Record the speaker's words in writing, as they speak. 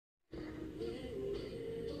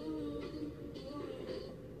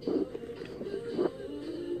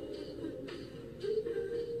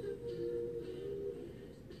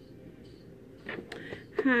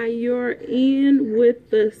Hi, you're in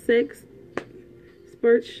with the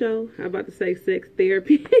Sexpert show. I'm about to say sex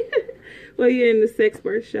therapy. Well, you're in the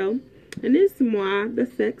Sexpert show. And it's moi, the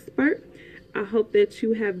Sexpert. I hope that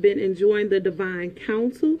you have been enjoying the divine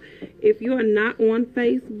counsel. If you're not on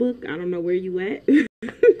Facebook, I don't know where you at.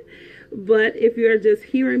 But if you're just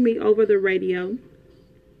hearing me over the radio,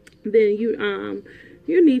 then you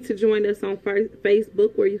need to join us on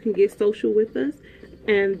Facebook, where you can get social with us.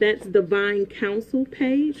 And that's Divine Counsel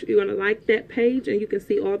page. You're going to like that page, and you can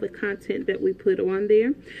see all the content that we put on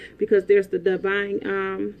there, because there's the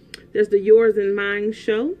there's the Yours and Mine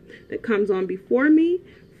show that comes on before me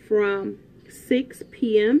from 6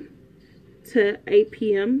 p.m. to 8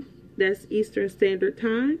 p.m. That's Eastern Standard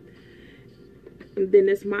Time. And then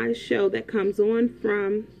it's my show that comes on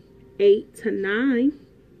from 8 to 9.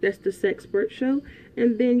 That's the Sexpert show.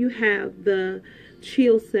 And then you have the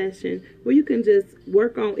chill session, where you can just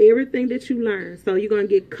work on everything that you learn. So you're going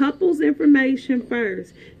to get couples information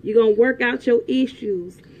first. You're going to work out your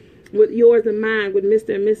issues with Yours and Mine with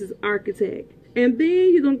Mr. and Mrs. Architect. And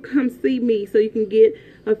then you're going to come see me so you can get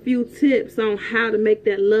a few tips on how to make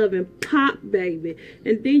that love and pop, baby.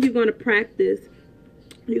 And then you're going to practice.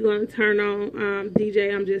 You're going to turn on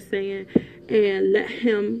DJ, I'm just saying, and let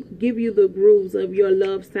him give you the grooves of your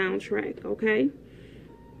love soundtrack, okay?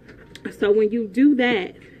 So when you do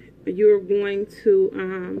that, you're going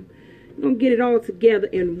to get it all together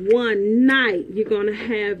in one night. You're going to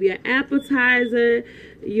have your appetizer,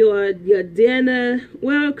 your dinner.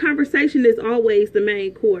 Well, conversation is always the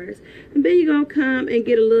main course. And then you're going to come and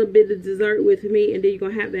get a little bit of dessert with me, and then you're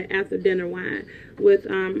going to have that after dinner wine with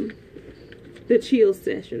the chill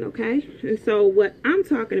session, okay? And so what I'm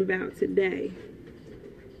talking about today,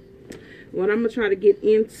 what I'm going to try to get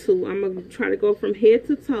into, I'm going to try to go from head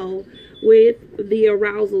to toe with the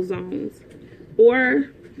arousal zones,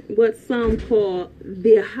 or what some call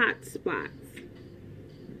the hot spots.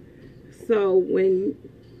 So when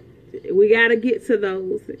we got to get to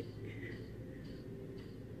those.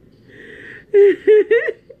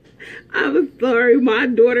 I'm sorry, my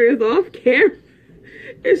daughter is off camera.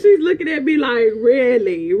 And she's looking at me like,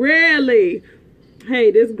 really? Really?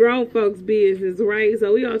 Hey, this grown folks business, right?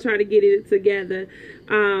 So we all try to get it together,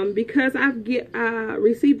 because I've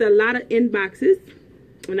received a lot of inboxes,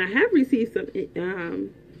 and I have received some. It's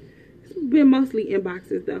been mostly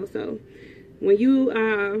inboxes though. So when you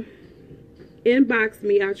inbox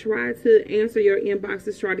me, I try to answer your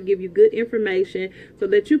inboxes, try to give you good information so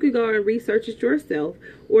that you can go and research it yourself,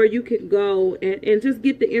 or you can go and just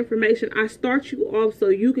get the information. I start you off so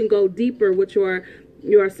you can go deeper with your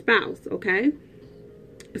spouse, okay?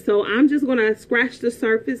 So I'm just going to scratch the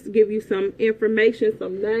surface, give you some information,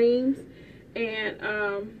 some names, and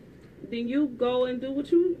then you go and do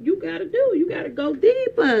what you got to do. You got to go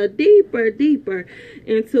deeper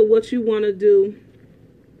into what you want to do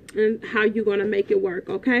and how you're going to make it work,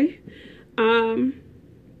 okay? We're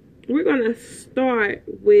going to start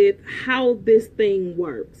with how this thing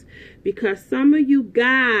works, because some of you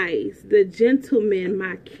guys, the gentlemen,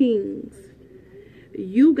 my kings,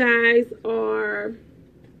 you guys are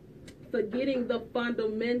forgetting the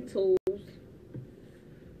fundamentals,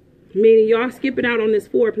 meaning y'all skipping out on this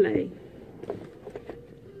foreplay.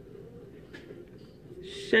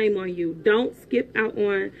 Shame on you. Don't skip out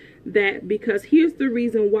on that, because here's the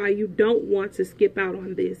reason why you don't want to skip out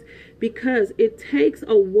on this. Because it takes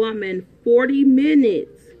a woman 40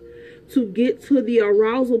 minutes to get to the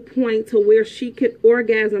arousal point to where she could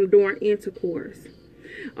orgasm during intercourse.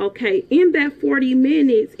 Okay, in that 40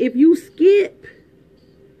 minutes, if you skip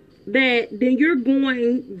that, then you're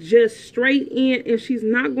going just straight in, and she's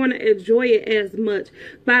not going to enjoy it as much.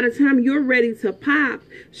 By the time you're ready to pop,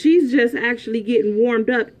 she's just actually getting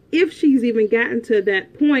warmed up, if she's even gotten to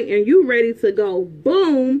that point, and you ready to go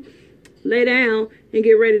boom, lay down and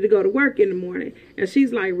get ready to go to work in the morning. And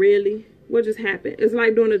she's like, really? What just happened? It's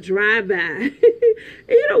like doing a drive-by. And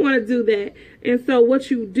you don't want to do that. And so what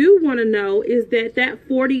you do want to know is that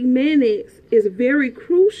 40 minutes is very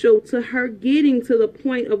crucial to her getting to the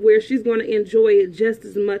point of where she's going to enjoy it just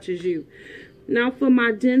as much as you. Now, for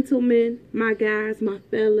my gentlemen, my guys, my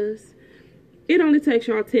fellas, it only takes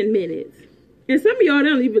y'all 10 minutes. And some of y'all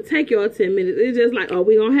don't even take y'all 10 minutes. It's just like, oh,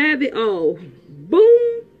 we going to have it. Oh,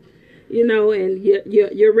 boom. You know, and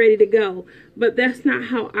you're ready to go. But that's not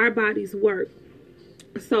how our bodies work.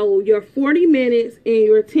 So your 40 minutes and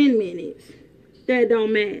your 10 minutes, that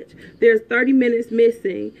don't match. There's 30 minutes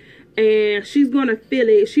missing, and she's going to feel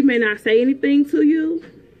it. She may not say anything to you,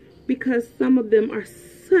 because some of them are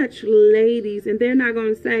such ladies, and they're not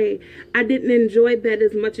going to say, I didn't enjoy that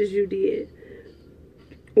as much as you did.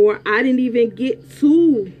 Or I didn't even get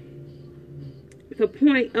to the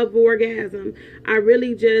point of orgasm. I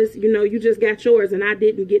really just, you just got yours and I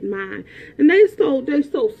didn't get mine. And they so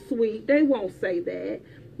sweet. They won't say that,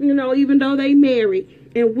 even though they married.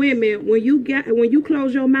 And women, when you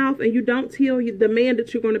close your mouth and you don't tell the man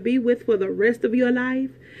that you're going to be with for the rest of your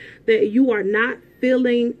life that you are not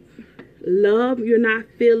feeling love, you're not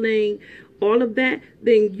feeling all of that,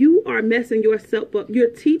 then you are messing yourself up. You're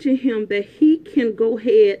teaching him that he can go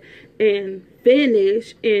ahead and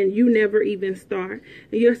finish and you never even start.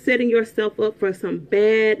 And you're setting yourself up for some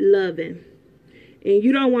bad loving. And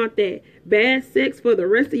you don't want that. Bad sex for the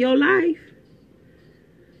rest of your life.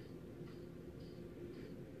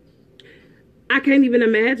 I can't even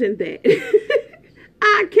imagine that.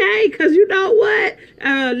 I can't, because you know what?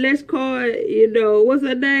 Let's call it, what's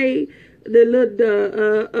her name?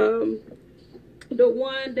 The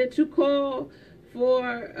one that you call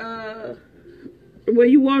for when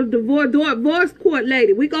you want a divorce court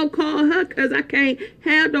lady. We gonna call her, because I can't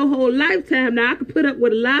have the whole lifetime. Now I can put up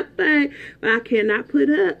with a lot of things, but I cannot put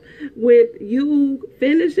up with you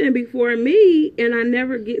finishing before me and I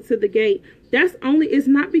never get to the gate. It's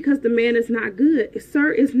not because the man is not good.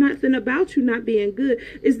 Sir, it's nothing about you not being good.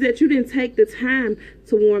 It's that you didn't take the time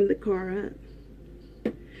to warm the car up.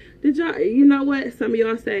 Did y'all, you know what? Some of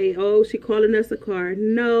y'all say, oh, she calling us a car.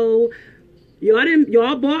 No.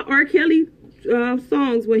 Y'all bought R. Kelly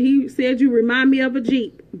songs when he said you remind me of a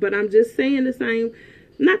Jeep. But I'm just saying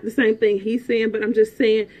not the same thing he's saying, but I'm just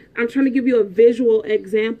saying, I'm trying to give you a visual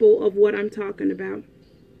example of what I'm talking about.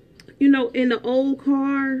 In the old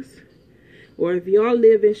cars, or if y'all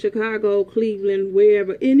live in Chicago, Cleveland,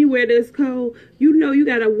 wherever, anywhere that's cold, you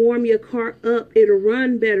got to warm your car up. It'll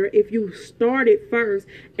run better if you start it first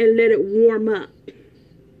and let it warm up.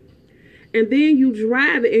 And then you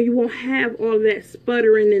drive it and you won't have all of that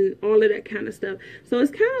sputtering and all of that kind of stuff. So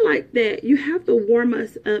it's kind of like that. You have to warm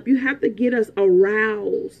us up. You have to get us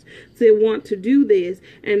aroused to want to do this.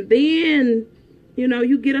 And then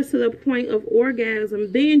you get us to the point of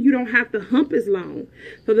orgasm. Then you don't have to hump as long.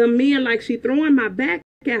 For the men, like, she throwing my back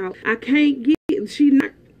out. I can't get, she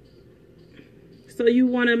not. So you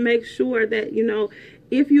want to make sure that,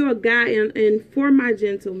 if you're a guy, and for my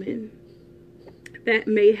gentlemen that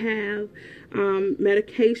may have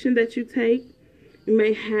medication that you take, you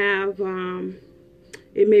may have,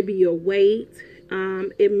 it may be your weight.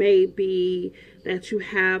 It may be that you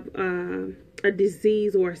have a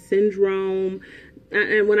disease or a syndrome.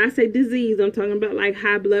 And when I say disease, I'm talking about like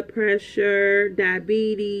high blood pressure,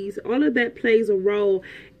 diabetes. All of that plays a role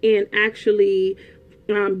in actually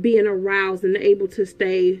being aroused and able to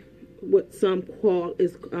stay what some call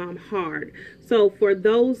is hard. So for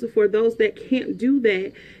those that can't do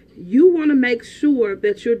that, you want to make sure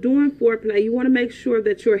that you're doing foreplay. You want to make sure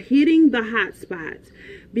that you're hitting the hot spots,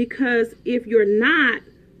 because if you're not,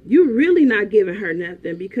 you're really not giving her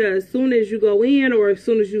nothing. Because as soon as you go in, or as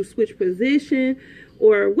soon as you switch position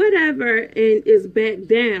or whatever, and it's back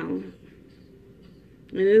down,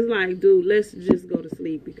 and it's like, dude, let's just go to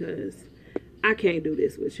sleep, because I can't do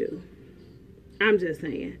this with you. I'm just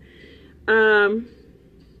saying.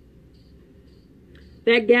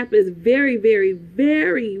 That gap is very, very,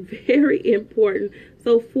 very, very important.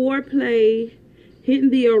 So foreplay, hitting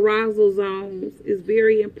the arousal zones is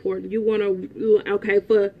very important. You want to, okay,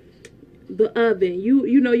 for the oven,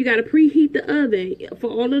 you know you got to preheat the oven. For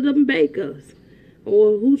all of them bakers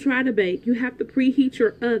or who try to bake, you have to preheat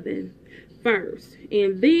your oven first,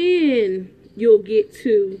 and then you'll get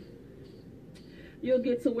to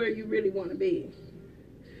where you really want to be.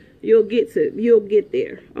 You'll get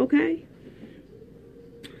there, okay?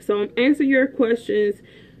 So I'm answering your questions.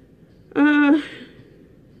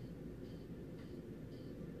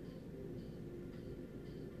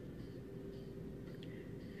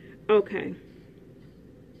 Okay.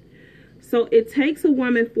 So it takes a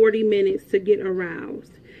woman 40 minutes to get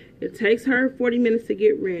aroused. It takes her 40 minutes to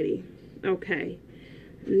get ready. Okay.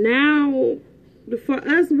 Now, for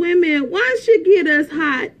us women, once you get us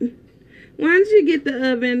hot, once you get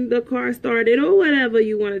the oven, the car started, or whatever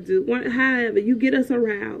you want to do, however you get us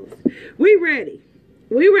aroused, we ready.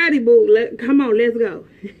 We ready, boo. Come on, let's go.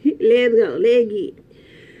 Let's go. Let's get.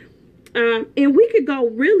 And we could go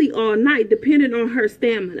really all night, depending on her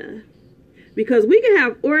stamina. Because we can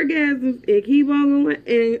have orgasms and keep on going,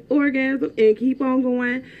 and orgasm and keep on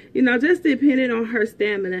going, just depending on her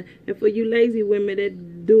stamina. And for you lazy women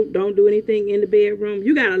that don't do anything in the bedroom,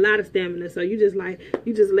 you got a lot of stamina. So you just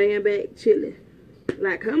laying back, chilling.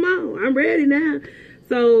 Like, come on, I'm ready now.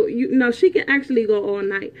 So, she can actually go all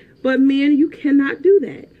night. But men, you cannot do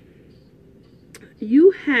that.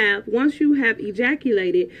 once you have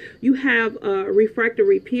ejaculated, you have a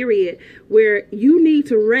refractory period where you need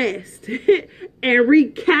to rest and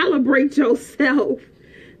recalibrate yourself.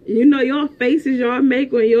 You know, your faces y'all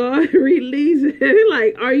make when y'all release,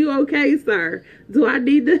 like, are you okay, sir? Do I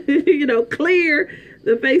need to, clear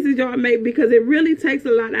the faces y'all make? Because it really takes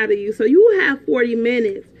a lot out of you. So you have 40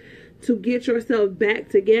 minutes to get yourself back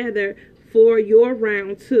together for your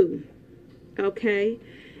round 2. Okay?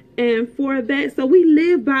 And for that, so we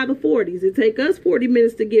live by the 40s. It takes us 40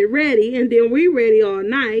 minutes to get ready, and then we ready all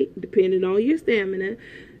night, depending on your stamina.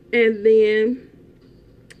 And then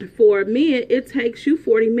for men, it takes you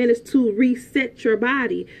 40 minutes to reset your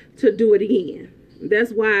body to do it again.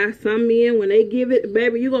 That's why some men, when they give it,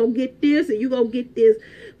 baby, you gonna get this and you gonna get this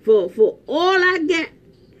for all I got.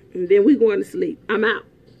 And then we going to sleep. I'm out.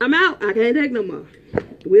 I can't take no more.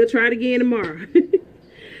 We'll try it again tomorrow.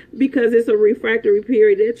 Because it's a refractory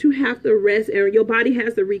period that you have to rest and your body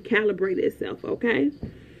has to recalibrate itself, okay?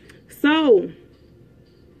 So,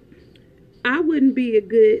 I wouldn't be a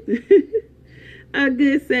good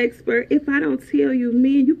sexpert if I don't tell you,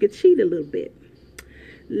 men, you can cheat a little bit.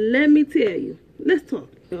 Let me tell you. Let's talk,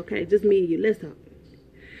 okay? Just me and you. Let's talk.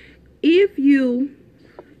 If you,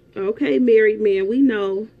 okay, married men, we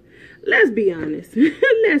know. Let's be honest.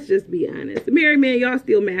 Let's just be honest. Married men, y'all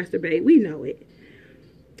still masturbate. We know it.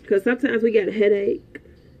 Because sometimes we got a headache.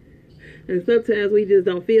 And sometimes we just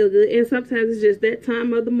don't feel good. And sometimes it's just that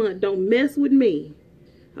time of the month. Don't mess with me.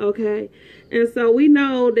 Okay? And so we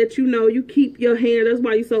know that, you keep your hand. That's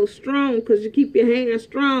why you're so strong. Because you keep your hands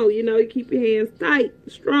strong. You keep your hands tight,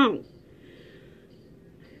 strong.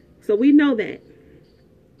 So we know that.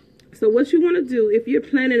 So what you want to do, if you're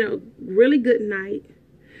planning a really good night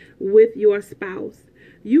with your spouse,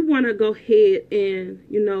 you want to go ahead and,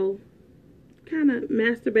 kind of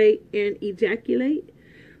masturbate and ejaculate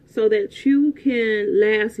so that you can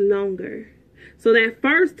last longer. So that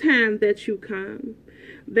first time that you come,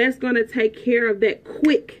 that's going to take care of that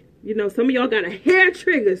quick. Some of y'all got a hair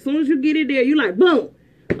trigger. As soon as you get in there, you like, boom.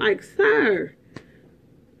 Like, sir,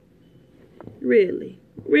 really?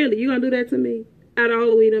 You going to do that to me? Out of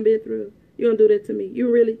all the we done been through, you going to do that to me? You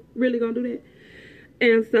really going to do that?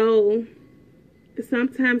 And so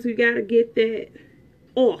sometimes we got to get that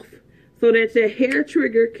off so that your hair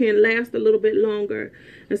trigger can last a little bit longer.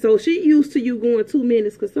 And so she used to you going 2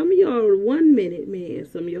 minutes, because some of y'all are 1 minute, man.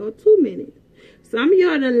 Some of y'all are 2 minutes. Some of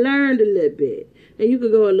y'all done learned a little bit, and you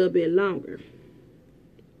could go a little bit longer.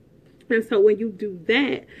 And so when you do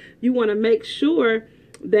that, you want to make sure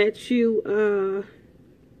that you,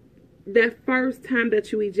 that first time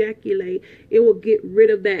that you ejaculate, it will get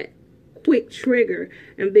rid of that quick trigger,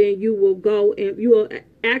 and then you will go and you will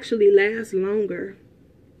actually last longer.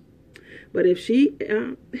 But if she,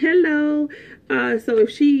 so if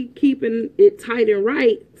she keeping it tight and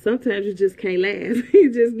right, sometimes you just can't last.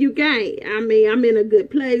 You can't. I mean, I'm in a good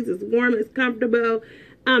place. It's warm. It's comfortable.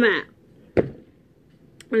 I'm out.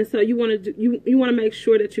 And so you want to do, you want to make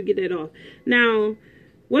sure that you get that off. Now,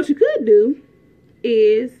 what you could do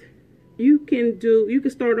is you can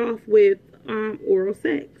start off with oral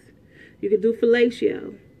sex. You can do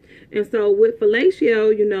fellatio. And so with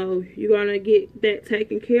fellatio, you're going to get that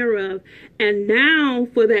taken care of. And now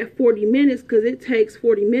for that 40 minutes, because it takes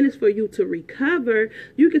 40 minutes for you to recover,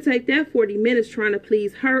 you can take that 40 minutes trying to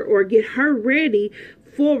please her or get her ready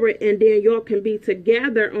for it. And then y'all can be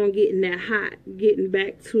together on getting that hot, getting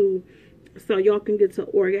back to, so y'all can get to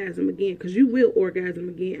orgasm again. Because you will orgasm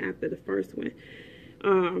again after the first one.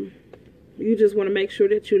 You just want to make sure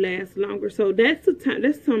that you last longer. So that's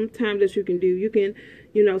some time that you can do. You can,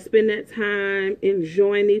 spend that time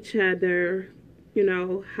enjoying each other,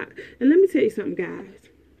 And let me tell you something, guys.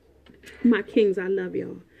 My kings, I love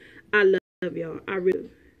y'all. I love y'all. I really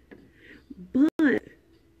do. But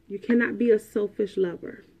you cannot be a selfish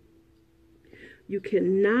lover. You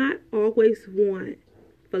cannot always want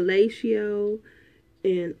fellatio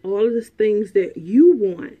and all of the things that you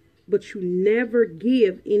want, but you never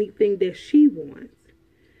give anything that she wants.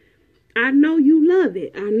 I know you love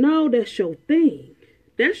it. I know that's your thing.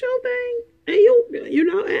 That's your thing.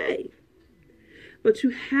 And hey. But you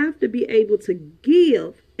have to be able to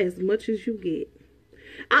give as much as you get.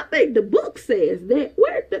 I think the book says that.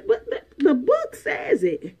 The book says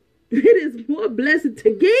it. It is more blessed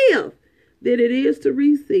to give than it is to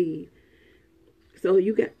receive. So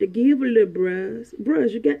you got to give a little,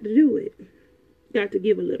 bruh. You got to do it. Got to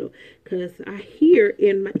give a little. Because I hear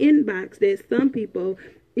in my inbox that some people,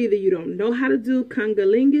 either you don't know how to do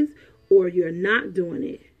cunnilingus or you're not doing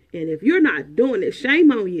it. And if you're not doing it,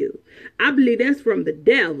 shame on you. I believe that's from the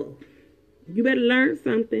devil. You better learn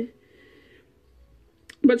something.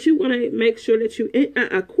 But you want to make sure that you,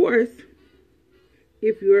 of course,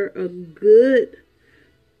 if you're a good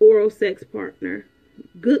oral sex partner,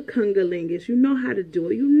 good cunnilingus, you know how to do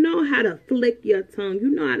it. You know how to flick your tongue. You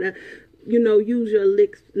know how to, use your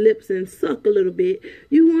lips and suck a little bit.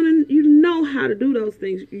 You know how to do those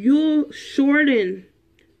things. You'll shorten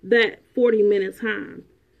that 40-minute time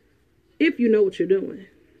if you know what you're doing.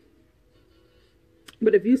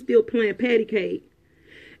 But if you still playing patty cake,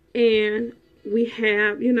 and we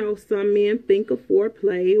have, some men think of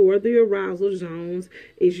foreplay or the arousal zones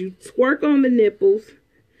is you twerk on the nipples,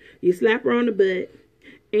 you slap her on the butt,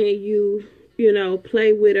 and you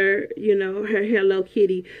play with her, her Hello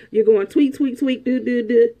Kitty. You're going tweet, tweet, tweet,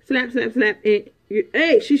 do, slap, slap, slap, and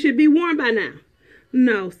hey, she should be warm by now.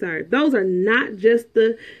 No, sir. Those are not just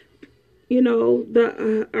the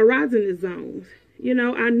arousing zones.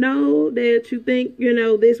 I know that you think,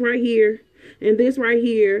 this right here and this right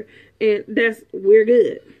here, and we're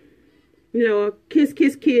good. Kiss,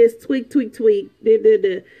 kiss, kiss, tweak, tweak, tweak,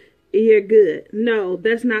 you're good. No,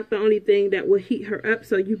 that's not the only thing that will heat her up,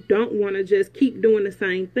 so you don't want to just keep doing the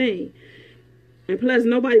same thing. And plus,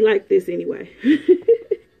 nobody likes this anyway.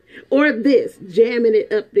 Or this, jamming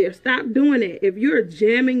it up there. Stop doing it. If you're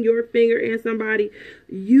jamming your finger in somebody,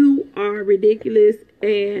 you are ridiculous,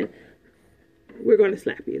 and we're going to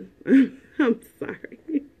slap you. I'm sorry.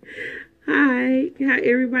 Hi,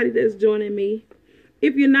 everybody that's joining me.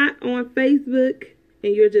 If you're not on Facebook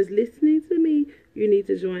and you're just listening to me, you need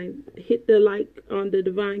to join. Hit the like on the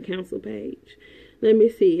Divine Counsel page. Let me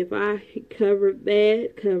see if I cover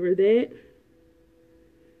that.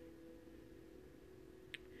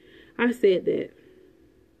 I said that.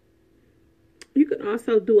 You can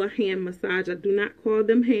also do a hand massage. I do not call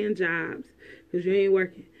them hand jobs because you ain't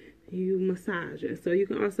working. You massaging. So you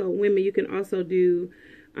can also, women, you can also do,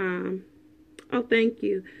 thank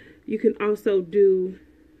you. You can also do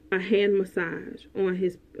a hand massage on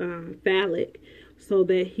his phallic so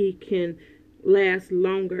that he can last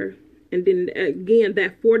longer. And then again,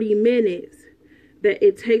 that 40 minutes that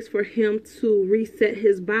it takes for him to reset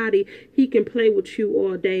his body, he can play with you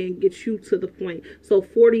all day and get you to the point. So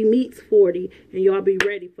 40 meets 40, and y'all be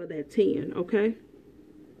ready for that 10, okay?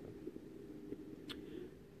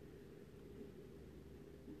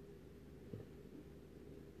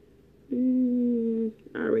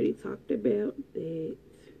 I already talked about that.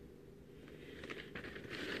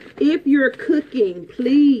 If you're cooking,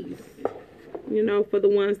 please, for the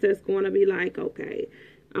ones that's going to be like, okay,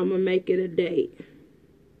 I'm going to make it a date.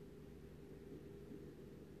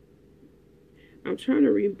 I'm trying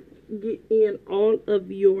to get in all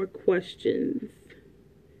of your questions.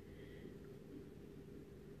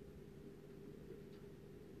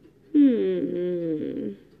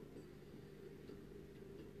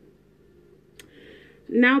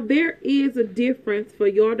 Now, there is a difference, for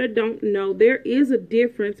y'all that don't know, there is a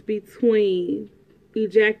difference between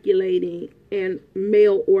ejaculating and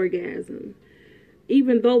male orgasm.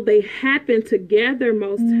 Even though they happen together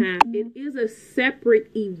most times, it is a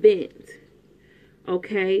separate event.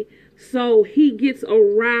 Okay? So he gets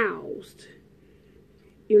aroused.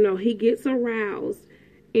 He gets aroused,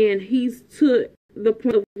 and he's to the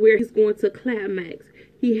point of where he's going to climax.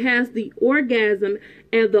 He has the orgasm,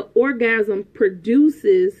 and the orgasm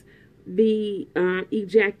produces the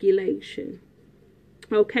ejaculation.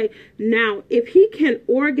 Okay, now if he can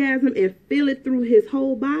orgasm and feel it through his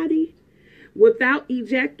whole body without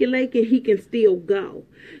ejaculating, he can still go.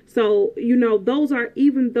 So, those are,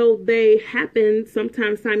 even though they happen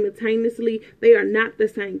sometimes simultaneously, they are not the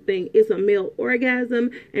same thing. It's a male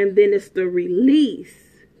orgasm, and then it's the release.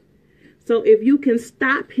 So if you can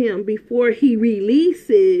stop him before he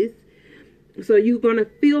releases, so you're going to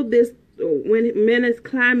feel this when men is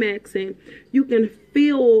climaxing, you can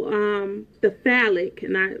feel the phallic,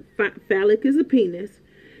 and phallic is a penis.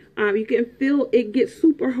 You can feel it get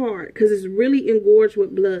super hard because it's really engorged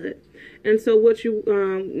with blood. And so what you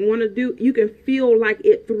want to do, you can feel like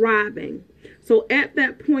it throbbing. So at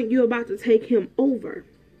that point, you're about to take him over.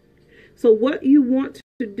 So what you want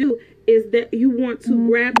to do is that you want to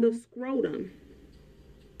grab the scrotum.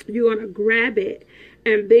 You're going to grab it,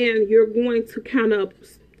 and then you're going to kind of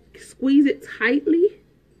squeeze it tightly.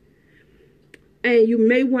 And you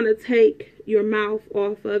may want to take your mouth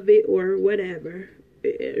off of it or whatever.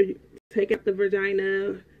 Take out the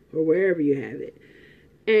vagina or wherever you have it.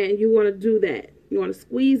 And you want to do that. You want to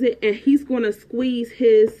squeeze it, and he's going to squeeze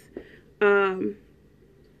his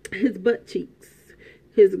butt cheeks,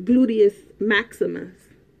 his gluteus maximus.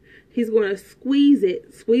 He's going to squeeze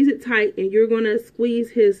it tight, and you're going to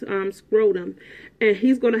squeeze his scrotum, and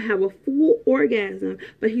he's going to have a full orgasm,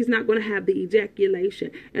 but he's not going to have the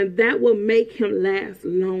ejaculation, and that will make him last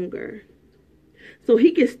longer. So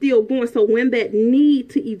he can still go. So when that need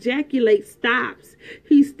to ejaculate stops,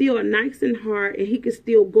 he's still nice and hard, and he can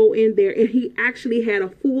still go in there, and he actually had a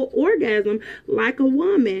full orgasm like a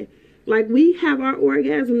woman. Like we have our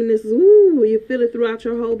orgasm, and this, ooh, you feel it throughout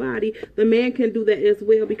your whole body. The man can do that as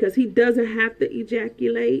well, because he doesn't have to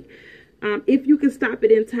ejaculate if you can stop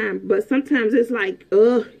it in time. But sometimes it's like,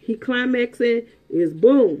 he climaxing, is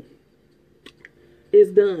boom,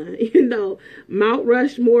 it's done. You know, Mount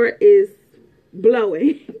Rushmore is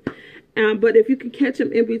blowing. But if you can catch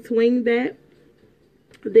him in between that,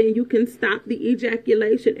 then you can stop the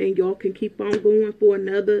ejaculation, and y'all can keep on going for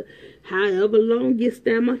another however long your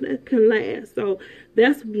stamina can last. So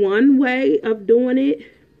that's one way of doing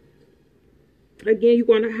it. Again, you're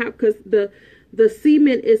going to have, because the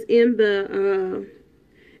semen is in the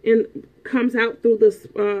comes out through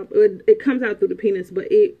the it comes out through the penis, but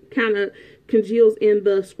it kind of congeals in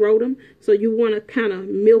the scrotum. So you want to kind of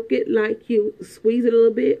milk it, like you squeeze it a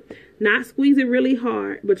little bit. Not squeeze it really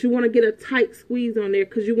hard, but you want to get a tight squeeze on there,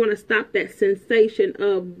 because you want to stop that sensation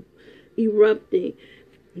of erupting.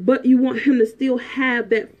 But you want him to still have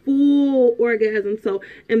that full orgasm. So,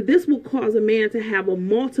 and this will cause a man to have a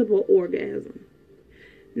multiple orgasm.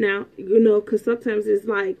 Now, you know, because sometimes it's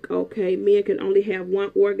like, okay, men can only have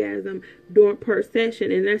one orgasm per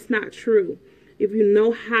session, and that's not true. If you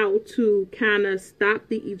know how to kind of stop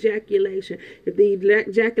the ejaculation, if the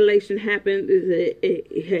ejaculation happens,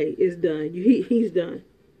 hey, it's done. He's done.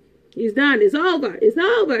 He's done. It's over. It's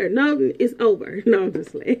over. No, it's over. No, I'm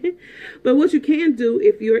just playing. But what you can do,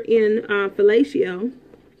 if you're in fellatio,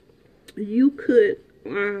 you could,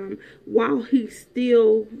 while he's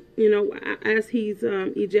still, you know, as he's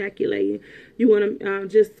ejaculating, you want to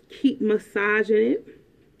just keep massaging it.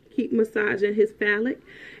 Keep massaging his phallic.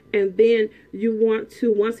 And then you want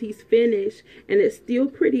to, once he's finished and it's still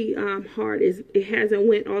pretty hard, it hasn't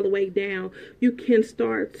went all the way down, you can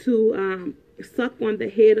start to suck on the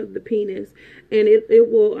head of the penis, and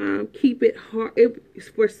it will keep it hard.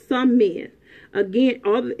 For some men, again,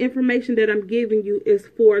 all the information that I'm giving you is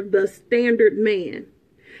for the standard man.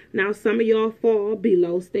 Now, some of y'all fall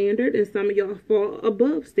below standard, and some of y'all fall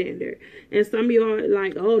above standard. And some of y'all are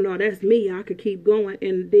like, oh, no, that's me. I could keep going.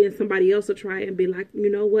 And then somebody else will try and be like,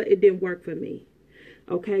 you know what? It didn't work for me.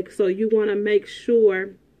 Okay, so you want to make sure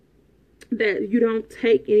that you don't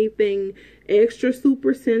take anything extra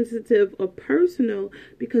super sensitive or personal,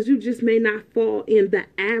 because you just may not fall in the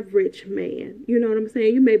average man. You know what I'm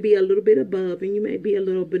saying? You may be a little bit above, and you may be a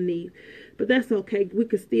little beneath. But that's okay. We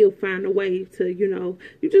can still find a way to, you know,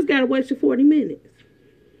 you just got to wait your 40 minutes.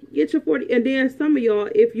 Get your 40. And then some of y'all,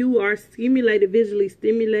 if you are stimulated, visually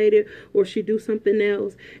stimulated, or she do something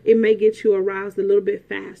else, it may get you aroused a little bit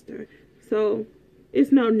faster. So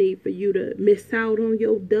it's no need for you to miss out on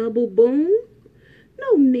your double boom.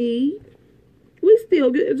 No need. We still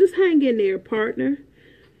good. Just hang in there, partner.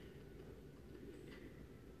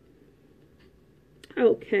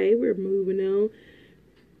 Okay, we're moving on.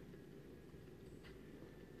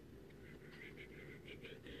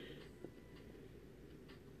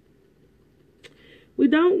 We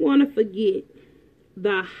don't want to forget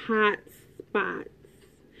the hot spots.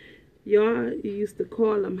 Y'all used to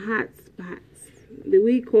call them hot spots.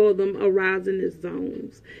 We call them arousing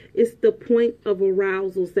zones. It's the point of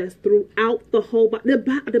arousals that's throughout the whole body.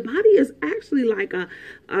 The body is actually like a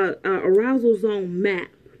arousal zone map.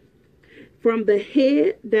 From the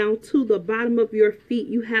head down to the bottom of your feet,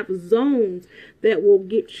 you have zones that will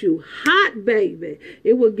get you hot, baby.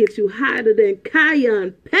 It will get you hotter than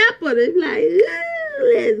cayenne pepper. It's like,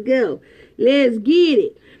 let's go. Let's get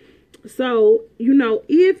it. So, you know,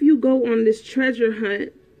 if you go on this treasure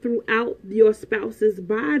hunt throughout your spouse's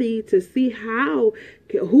body to see who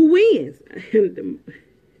wins.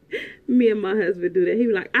 Me and my husband do that. He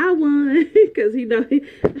be like, I won. Because he know,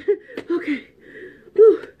 okay,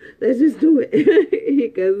 whew, let's just do it.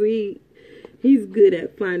 Because he's good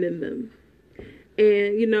at finding them.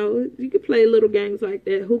 And, you know, you can play little games like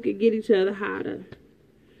that. Who can get each other hotter?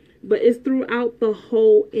 But it's throughout the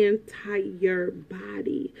whole entire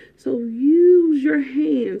body. So use your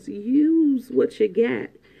hands. Use what you got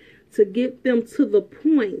to get them to the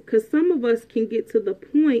point. Because some of us can get to the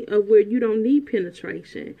point of where you don't need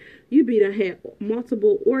penetration. You be to have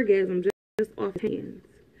multiple orgasms just off hands.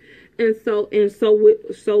 And so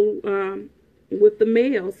with the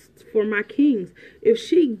males, for my kings, if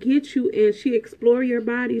she gets you and she explore your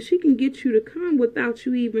body, she can get you to come without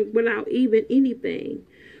even anything.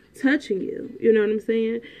 touching you. You know what I'm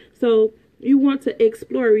saying? So you want to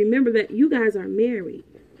explore. Remember that you guys are married.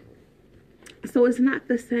 So it's not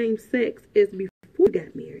the same sex as before you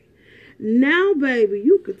got married. Now, baby,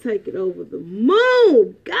 you could take it over the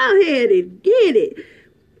moon. Go ahead and get it.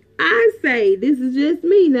 I say, this is just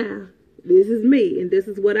me now. This is me, and this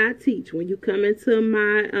is what I teach. When you come into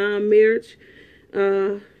my marriage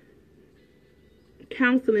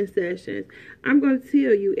counseling sessions, I'm going to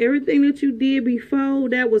tell you, everything that you did before,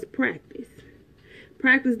 that was practice.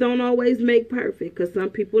 Practice don't always make perfect, because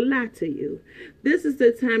some people lie to you. This is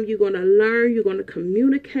the time you're going to learn, you're going to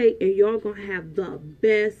communicate, and you're going to have the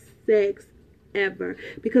best sex ever,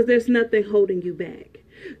 because there's nothing holding you back.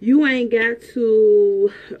 You ain't got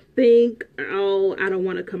to think, oh, I don't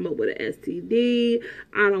want to come up with an STD.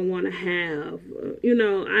 I don't want to have,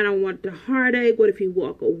 I don't want the heartache. What if he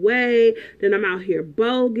walk away? Then I'm out here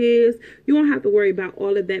bogus. You won't have to worry about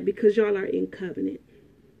all of that, because y'all are in covenant.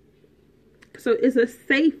 So it's a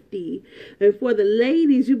safety. And for the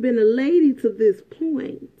ladies, you've been a lady to this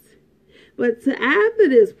point. But after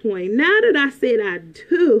this point, now that I said I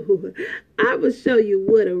do, I will show you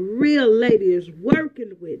what a real lady is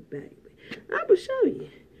working with, baby. I will show you.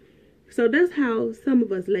 So that's how some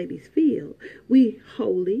of us ladies feel. We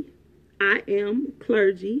holy. I am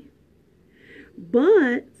clergy.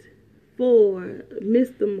 But for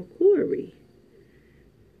Mr. McCrory,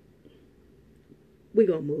 we're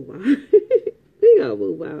going to move on. We're going to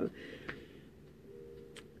move on.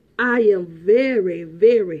 I am very,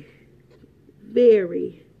 very,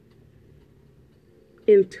 very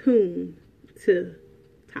in tune to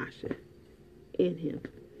Tasha and him.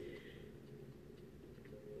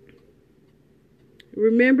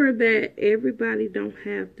 Remember that everybody don't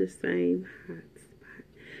have the same hot spot.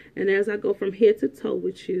 And as I go from head to toe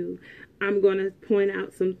with you, I'm going to point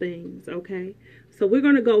out some things, okay? So we're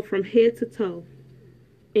going to go from head to toe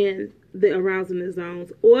in the arousing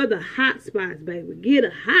zones or the hot spots, baby. Get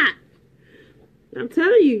a hot. I'm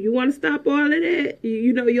telling you, you want to stop all of that.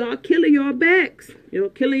 You know, y'all killing your backs. You're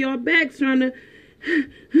killing your backs trying to...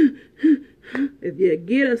 If you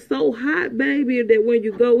get her so hot, baby, that when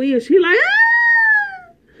you go in, she like,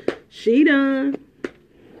 ah! She done.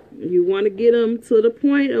 You want to get them to the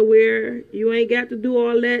point of where you ain't got to do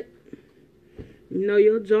all that. You know,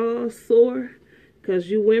 your jaw's sore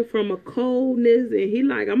because you went from a coldness, and he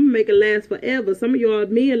like, I'm going to make it last forever. Some of y'all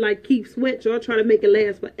men like keep sweat. Y'all try to make it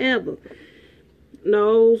last forever.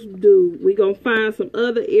 No, dude, we gonna find some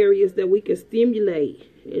other areas that we can stimulate,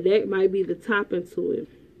 and that might be the topping to it.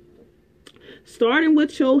 Starting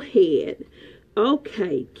with your head.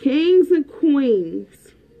 Okay, kings and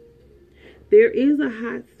queens, there is a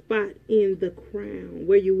hot spot in the crown,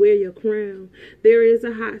 where you wear your crown. There is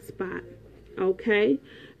a hot spot, okay?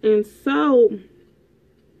 And so,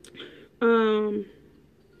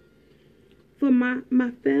 for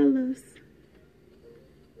my fellas,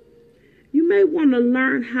 you may want to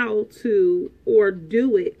learn how to, or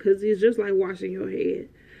do it, because it's just like washing your head.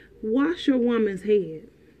 Wash your woman's head.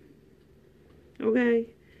 Okay?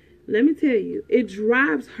 Let me tell you, it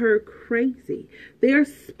drives her crazy. There are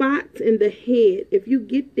spots in the head. If you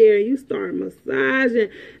get there and you start massaging,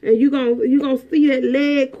 and you're gonna see that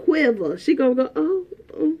leg quiver. She gonna go, oh,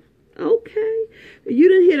 okay. You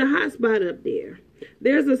done hit a hot spot up there.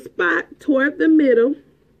 There's a spot toward the middle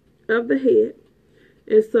of the head.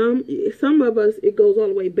 And some of us, it goes all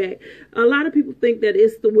the way back. A lot of people think that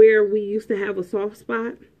it's where we used to have a soft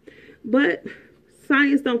spot. But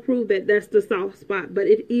science don't prove that that's the soft spot. But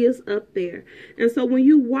it is up there. And so when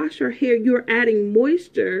you wash your hair, you're adding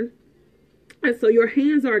moisture. And so your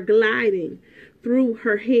hands are gliding through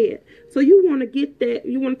her head. So you want to get that.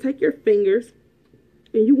 You want to take your fingers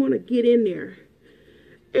and you want to get in there.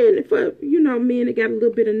 And for, men that got a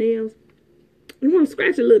little bit of nails, you want to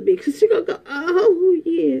scratch a little bit, because she going to go, oh,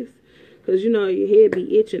 yes. Because, your head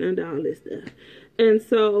be itching under all this stuff. And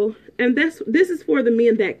so, this is for the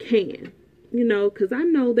men that can, because I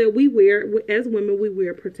know that we wear, as women, we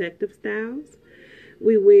wear protective styles.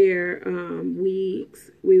 We wear wigs.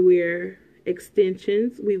 We wear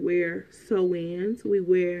extensions. We wear sew-ins. We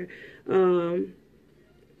wear, what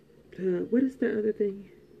is the other thing?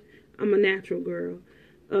 I'm a natural girl.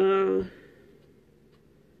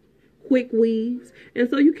 Quick weaves, and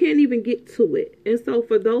so you can't even get to it. And so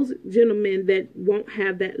for those gentlemen that won't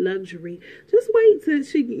have that luxury, just wait till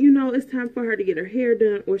she, it's time for her to get her hair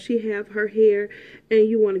done, or she have her hair and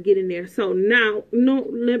you want to get in there. So now,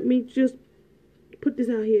 let me just put this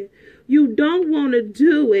out here. You don't want to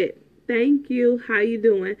do it. Thank you. How you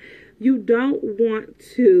doing? You don't want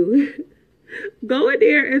to go in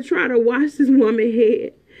there and try to wash this woman's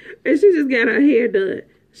head, and she just got her hair done.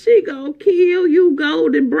 She gonna kill you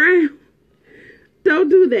golden brown. Don't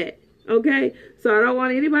do that, okay? So I don't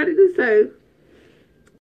want anybody to say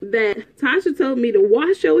that Tasha told me to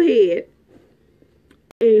wash your head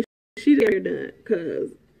and she didn't get done,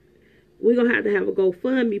 because we're gonna have to have a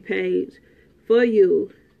GoFundMe page for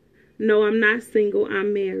you. No, I'm not single,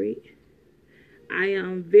 I'm married. I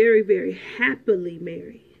am very, very happily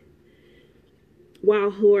married.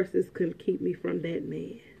 Wild horses couldn't keep me from that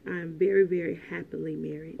man. I am very, very happily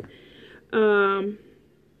married. I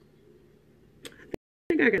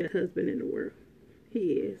think I got a husband in the world.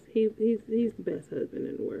 He is. He's the best husband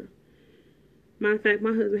in the world. Matter of fact,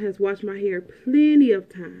 my husband has washed my hair plenty of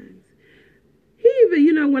times. He even,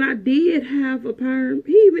 you know, when I did have a perm,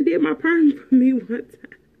 he even did my perm for me one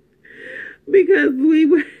time. Because we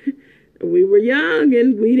were young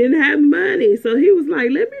and we didn't have money. So he was like,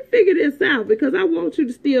 let me figure this out because I want you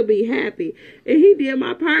to still be happy. And he did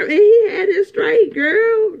my perm and he had it straight,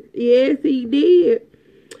 girl. Yes, he did.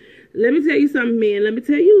 Let me tell you something, man. Let me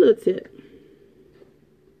tell you a little tip.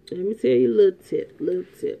 Let me tell you a little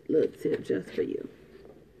tip just for you.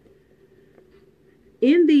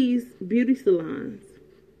 In these beauty salons,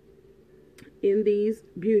 in these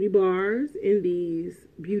beauty bars, in these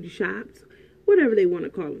beauty shops, whatever they want to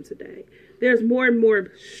call them today, there's more and more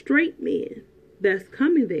straight men that's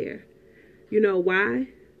coming there. You know why?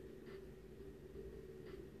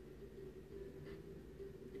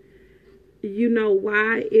 You know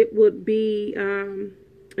why it would be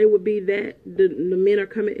that the men are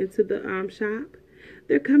coming into the shop?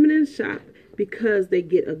 They're coming in the shop because they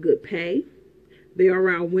get a good pay. They're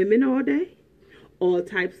around women all day, all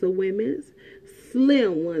types of women,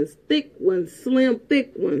 slim ones, thick ones, slim,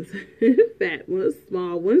 thick ones, fat ones,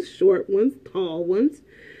 small ones, short ones, tall ones,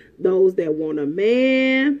 those that want a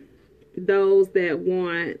man, those that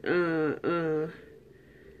want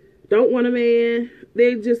don't want a man.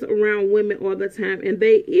 They're just around women all the time, and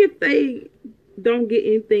if they don't get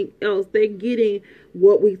anything else, they're getting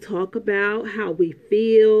what we talk about, how we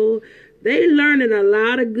feel. They learning a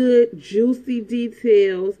lot of good, juicy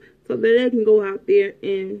details so that they can go out there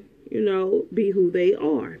and, you know, be who they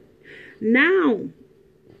are. Now,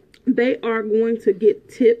 they are going to get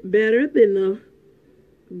tipped better than the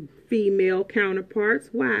female counterparts.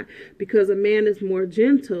 Why? Because a man is more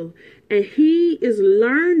gentle, and he is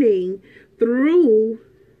learning through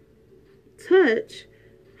touch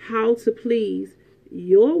how to please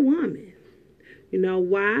your woman. You know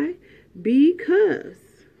why? Because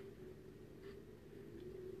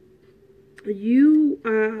you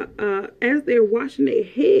as they're washing their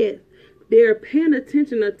head, they're paying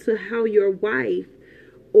attention to how your wife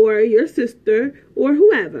or your sister or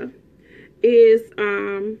whoever is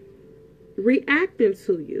reacting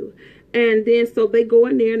to you. And then so they go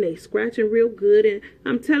in there and they scratching real good, and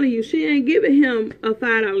I'm telling you, she ain't giving him a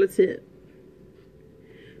 $5 tip.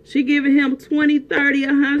 She giving him $20, $30,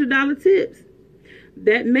 $100 tips.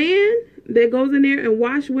 That man that goes in there and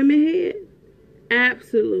wash women's head,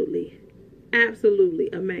 absolutely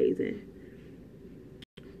amazing.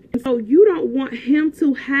 And so you don't want him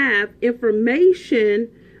to have information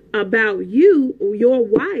about you or your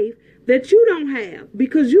wife that you don't have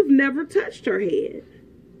because you've never touched her head.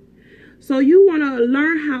 So you want to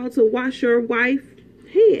learn how to wash your wife's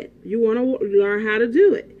head. You want to learn how to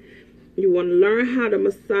do it. You want to learn how to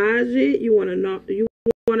massage it. You want to know, even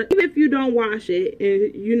if you don't wash it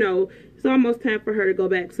and you know it's almost time for her to go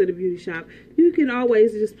back to the beauty shop, you can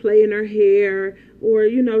always just play in her hair or,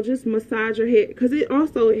 you know, just massage her hair, because it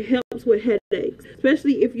also helps with headaches,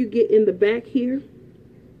 especially if you get in the back here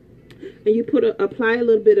and you apply a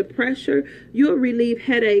little bit of pressure. You'll relieve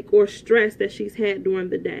headache or stress that she's had during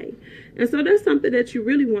the day. And so that's something that you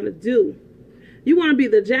really want to do. You want to be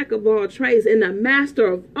the jack of all trades and the master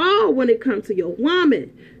of all when it comes to your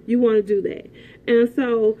woman. You want to do that. And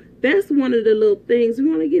so that's one of the little things you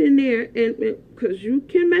want to get in there, and because you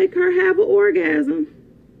can make her have an orgasm.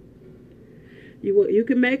 You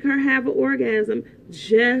can make her have an orgasm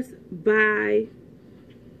just by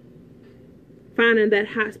finding that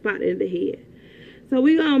hot spot in the head. So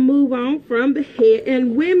we're going to move on from the head.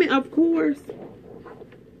 And women, of course,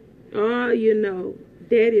 you know,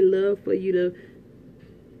 daddy love for you to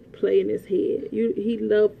play in his head. He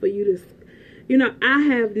love for you to, you know, I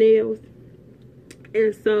have nails.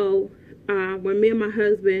 And so when me and my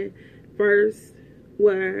husband first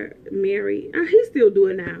were married, he still do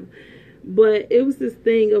it now, but it was this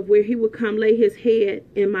thing of where he would come lay his head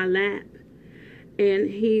in my lap, and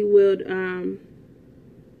he would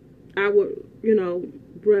I would, you know,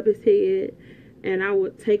 rub his head, and I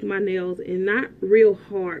would take my nails, and not real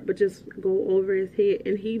hard, but just go over his head,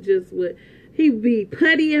 and he'd be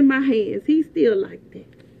putty in my hands. He's still like that.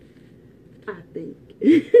 I think.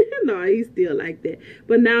 No, he's still like that.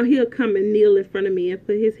 But now he'll come and kneel in front of me and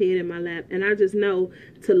put his head in my lap. And I just know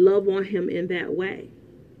to love on him in that way.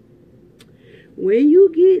 When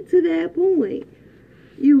you get to that point,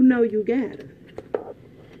 you know you got her.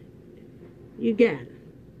 You got her.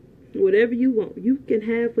 Whatever you want. You can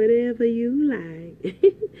have whatever you like.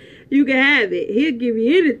 You can have it. He'll give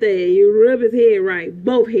you anything. You rub his head right.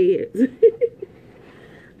 Both heads.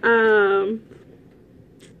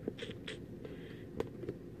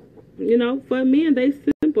 You know, for men, they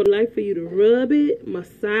simple. Like for you to rub it,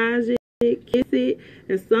 massage it, kiss it.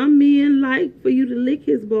 And some men like for you to lick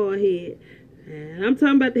his bald head. And I'm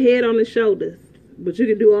talking about the head on the shoulders. But you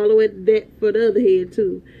can do all the way to that for the other head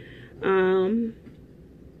too.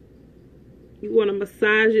 You want to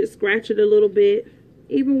massage it, scratch it a little bit.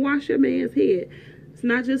 Even wash your man's head. It's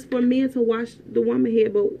not just for men to wash the woman's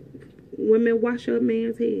head, but women wash your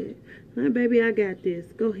man's head. Huh, baby, I got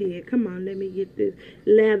this. Go ahead. Come on, let me get this.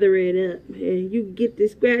 Lather it up. And you get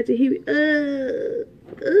this scratch and he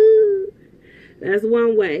That's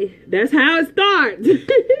one way. That's how it starts.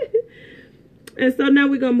 And so now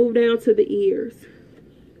we're going to move down to the ears.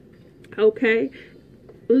 Okay?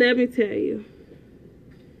 Let me tell you.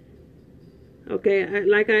 Okay,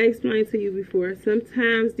 like I explained to you before,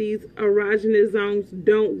 sometimes these erogenous zones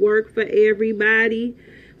don't work for everybody.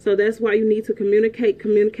 So that's why you need to communicate.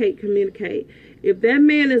 If that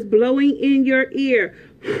man is blowing in your ear,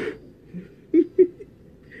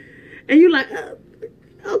 and you're like, oh,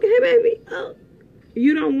 okay, baby, oh,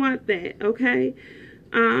 you don't want that, okay?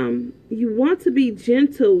 You want to be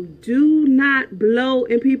gentle. Do not blow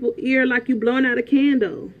in people's ear like you blowing out a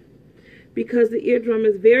candle, because the eardrum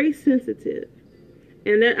is very sensitive.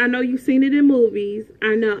 And that, I know you've seen it in movies.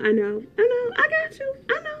 I know. I got you.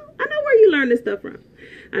 I know where you learned this stuff from.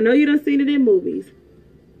 I know you done seen it in movies.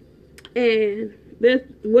 And that's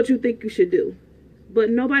what you think you should do. But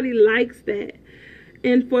nobody likes that.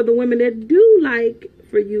 And for the women that do like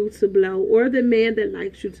for you to blow, or the man that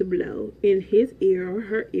likes you to blow in his ear or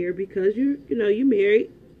her ear, because you married,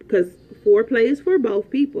 because foreplay is for both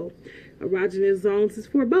people. Erogenous zones is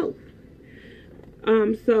for both.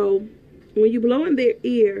 So when you blow in their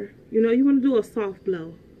ear, you want to do a soft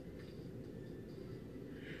blow.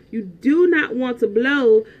 You do not want to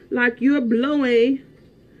blow like you're blowing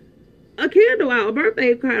a candle out, a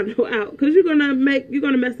birthday candle out, because you're gonna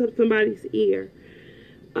mess up somebody's ear.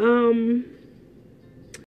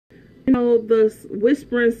 The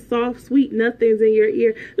whispering soft sweet nothings in your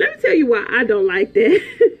ear. Let me tell you why I don't like that.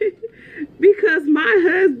 Because my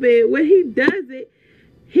husband, when he does it,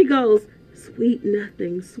 he goes, sweet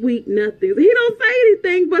nothings, sweet nothings. He don't say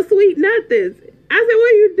anything but sweet nothings. I said,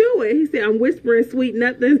 what are you doing? He said, I'm whispering sweet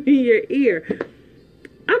nothings in your ear.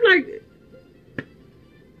 I'm like,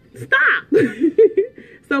 stop.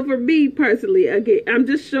 So for me personally, again, I'm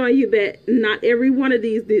just showing you that not every one of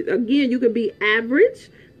these, again, you could be average.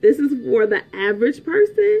 This is for the average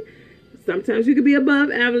person. Sometimes you could be above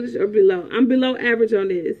average or below. I'm below average on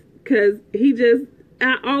this, because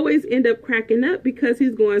I always end up cracking up because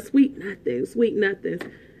he's going sweet nothings, sweet nothings.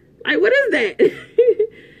 Like, what is that?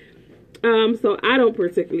 So I don't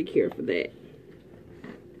particularly care for that.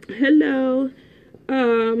 Hello.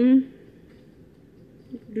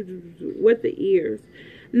 With the ears.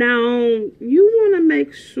 Now, you want to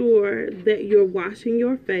make sure that you're washing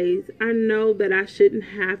your face. I know that I shouldn't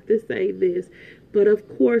have to say this, but of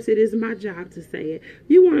course it is my job to say it.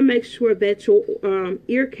 You want to make sure that your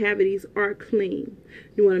ear cavities are clean.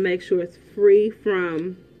 You want to make sure it's free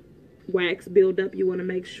from wax buildup. You want to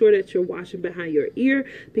make sure that you're washing behind your ear,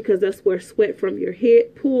 because that's where sweat from your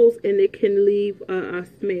head pools and it can leave a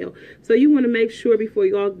smell. So you want to make sure before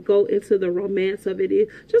you all go into the romance of it,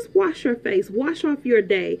 just wash your face, wash off your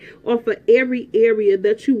day, off of every area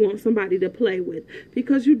that you want somebody to play with,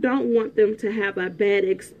 because you don't want them to have a bad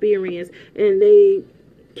experience and they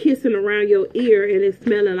kissing around your ear and it's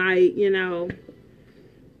smelling like,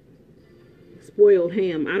 spoiled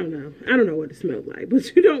ham. I don't know what it smells like,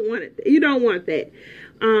 but you don't want it. You don't want that.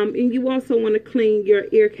 And you also want to clean your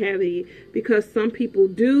ear cavity, because some people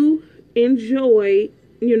do enjoy,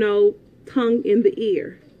 tongue in the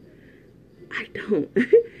ear. I don't.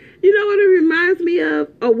 You know what it reminds me of?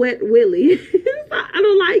 A wet willy. I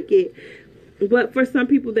don't like it. But for some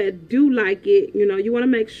people that do like it, you want to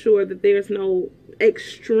make sure that there's no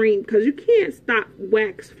extreme, because you can't stop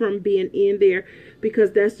wax from being in there,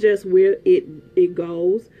 because that's just where it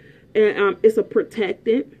goes, and it's a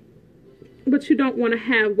protectant. But you don't want to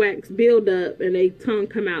have wax build up and a tongue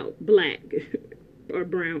come out black or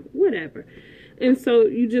brown, whatever. And so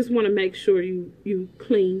you just want to make sure you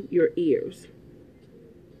clean your ears.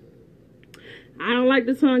 I don't like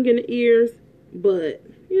the tongue in the ears, but,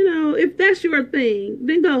 you know, if that's your thing,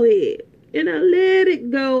 then go ahead. You know, let it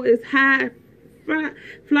go as high.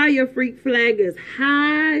 Fly your freak flag as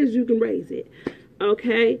high as you can raise it.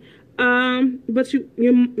 Okay? But you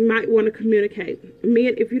might want to communicate.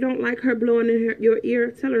 Men, if you don't like her blowing in your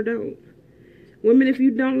ear, tell her don't. Women, if you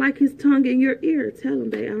don't like his tongue in your ear, tell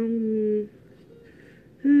him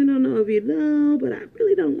I don't know if you know, but I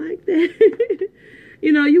really don't like that.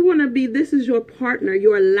 You know, you want to be, this is your partner,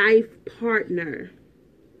 your life partner.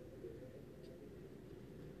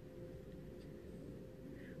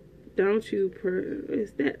 Don't you,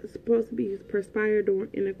 is that supposed to be perspire during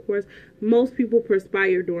intercourse? Most people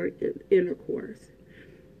perspire during intercourse.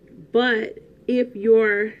 But if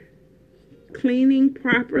you're cleaning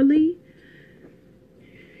properly,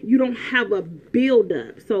 you don't have a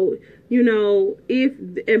buildup. So, you know,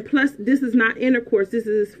 and plus this is not intercourse, this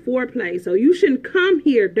is foreplay. So you shouldn't come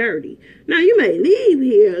here dirty. Now you may leave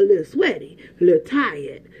here a little sweaty, a little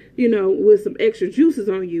tired, you know, with some extra juices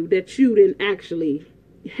on you that you didn't actually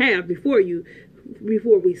have before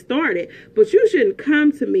we started. But you shouldn't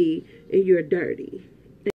come to me and you're dirty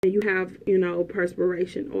and you have, you know,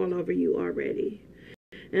 perspiration all over you already.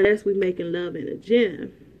 Unless we making love in a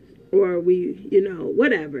gym. Or we, you know,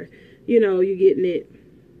 whatever. You know, you getting it.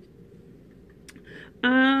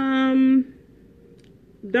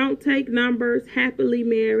 Don't take numbers. Happily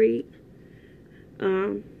married.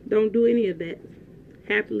 Don't do any of that.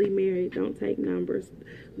 Happily married. Don't take numbers.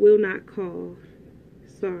 Will not call.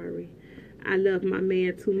 Sorry. I love my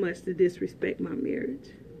man too much to disrespect my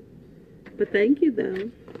marriage. But thank you, though.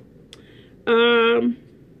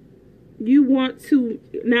 You want to...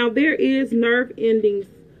 Now, there is nerve endings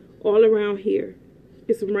all around here.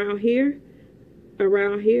 It's around here,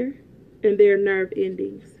 and there are nerve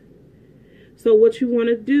endings. So what you want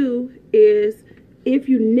to do is, if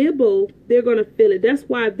you nibble, they're going to feel it. That's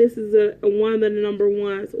why this is one of the number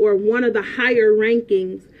ones, or one of the higher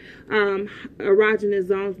rankings erogenous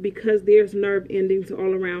zones, because there's nerve endings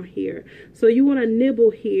all around here. So you want to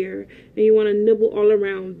nibble here, and you want to nibble all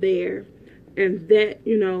around there, and that,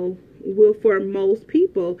 you know, will, for most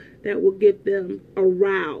people, that will get them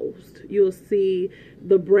aroused. You'll see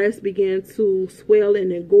the breast begin to swell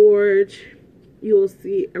and engorge. You'll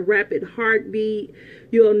see a rapid heartbeat.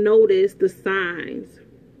 You'll notice the signs.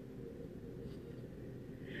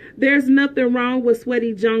 There's nothing wrong with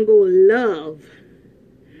sweaty jungle love,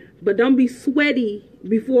 but don't be sweaty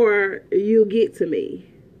before you get to me.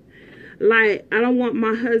 Like, I don't want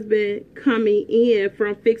my husband coming in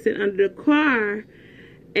from fixing under the car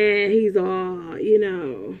and he's all, you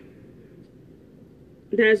know,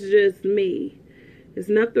 that's just me. There's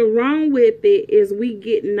nothing wrong with it. Is we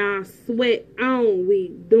getting our sweat on. We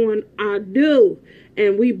doing our do.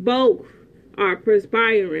 And we both are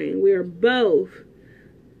perspiring. We're both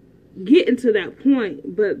getting to that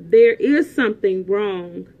point. But there is something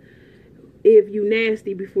wrong if you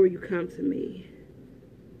nasty before you come to me.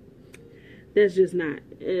 That's just not.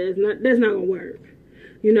 That's not going to work.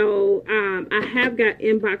 You know, I have got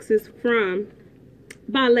inboxes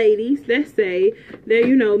by ladies that say that,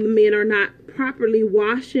 you know, the men are not properly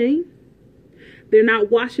washing. They're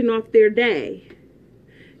not washing off their day.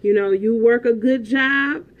 You know, you work a good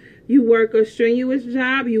job. You work a strenuous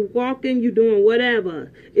job. You walking, you doing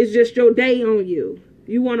whatever. It's just your day on you.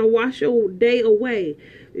 You want to wash your day away.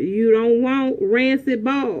 You don't want rancid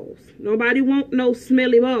balls. Nobody want no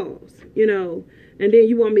smelly balls, you know. And then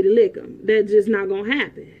you want me to lick them. That's just not going to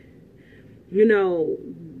happen. You know,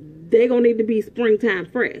 they going to need to be springtime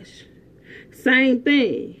fresh. Same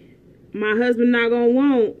thing. My husband not going to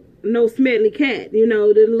want no smelly cat. You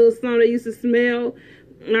know, the little song that used to sing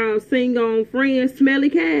on Friends, smelly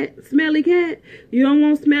cat. You don't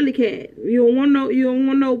want smelly cat. You don't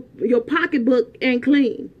want no, your pocketbook ain't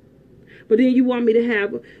clean. But then you want me to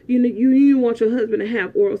have, you want your husband to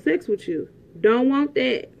have oral sex with you. Don't want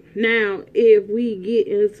that. Now, if we get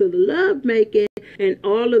into the love making and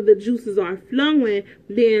all of the juices are flowing,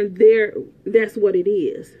 then that's what it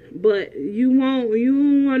is. But you don't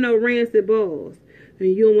want no rancid balls,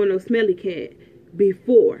 and you don't want no smelly cat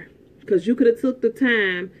before, because you could have took the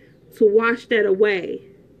time to wash that away.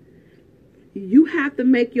 You have to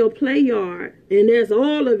make your play yard, and that's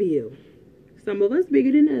all of you. Some of us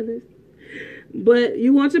bigger than others, but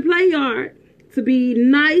you want your play yard to be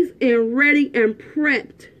nice and ready and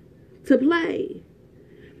prepped to play.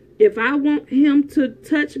 If I want him to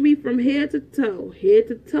touch me from head to toe,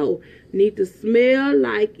 need to smell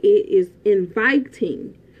like it is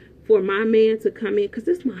inviting for my man to come in, because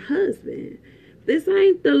this my husband. This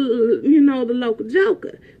ain't the local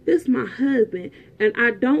joker. This my husband, and I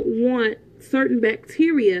don't want certain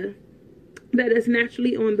bacteria that is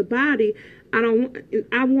naturally on the body. I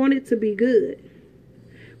want it to be good.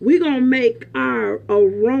 We're going to make our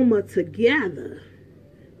aroma together.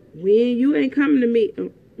 You ain't coming to me.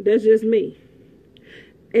 That's just me.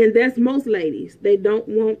 And that's most ladies. They don't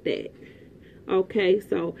want that. Okay,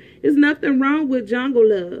 so there's nothing wrong with jungle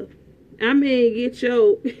love. I mean, get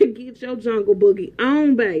your jungle boogie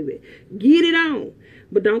on, baby. Get it on.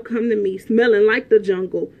 But don't come to me smelling like the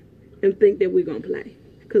jungle and think that we're going to play.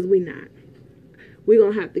 Because we're not. We're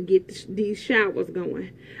going to have to get these showers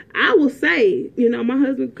going. I will say, my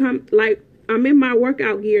husband I'm in my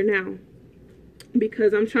workout gear now.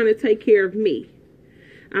 Because I'm trying to take care of me.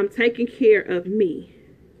 I'm taking care of me.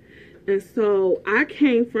 And so I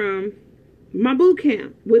came from my boot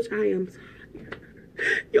camp, which I am tired.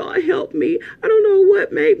 Y'all help me. I don't know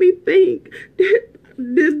what made me think that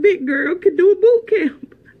this big girl could do a boot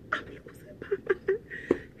camp. I'm losing my mind.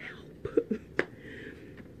 Help.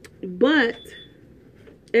 But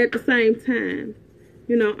at the same time,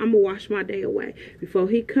 I'm going to wash my day away. Before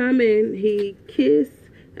he come in, he kiss.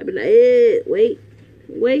 I be like, hey,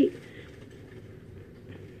 wait.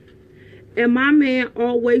 And my man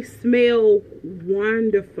always smell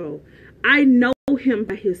wonderful. I know him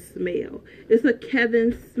by his smell. It's a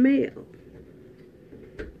Kevin smell.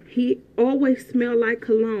 He always smell like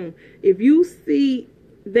cologne. If you see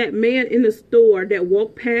that man in the store that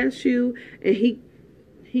walk past you and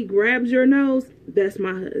he grabs your nose, that's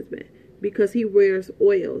my husband, because he wears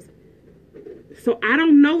oils. So I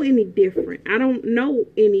don't know any different. I don't know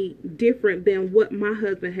any different than what my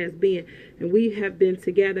husband has been. And we have been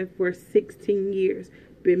together for 16 years.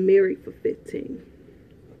 Been married for 15.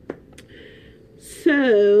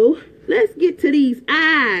 So let's get to these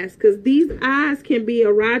eyes. Because these eyes can be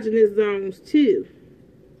erogenous zones too.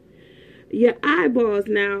 Your eyeballs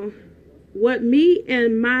now. What me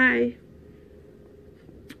and my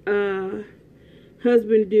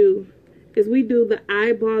husband do is we do the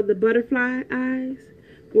eyeball, the butterfly eyes,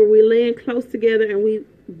 where we laying close together and we,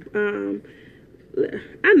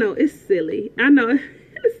 I know it's silly. I know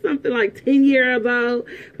it's something like 10 years old,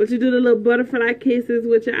 but you do the little butterfly kisses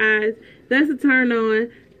with your eyes. That's a turn on.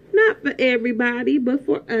 Not for everybody, but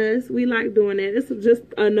for us, we like doing that. It's just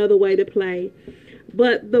another way to play.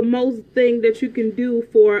 But the most thing that you can do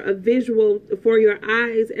for a visual, for your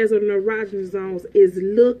eyes as an erogenous zones, is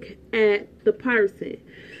look at the person.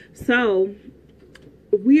 So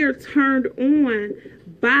we are turned on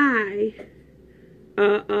by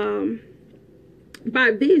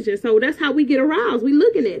vision. So that's how we get aroused. We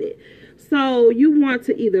looking at it. So you want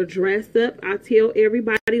to either dress up. I tell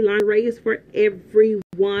everybody lingerie is for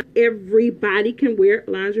everyone. Everybody can wear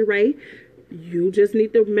lingerie. You just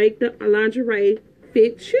need to make the lingerie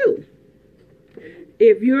fit you.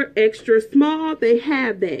 If you're extra small, they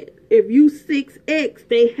have that. If you 6X,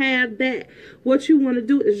 they have that. What you want to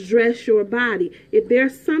do is dress your body. If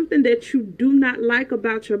there's something that you do not like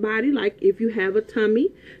about your body, like if you have a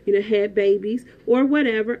tummy, had babies or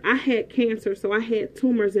whatever. I had cancer, so I had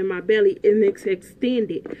tumors in my belly and it's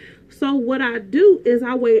extended. So what I do is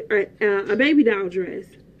I wear a baby doll dress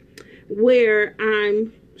where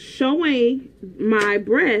I'm showing my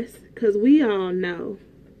breasts, because we all know.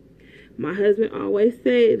 My husband always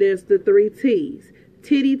said there's the 3 T's.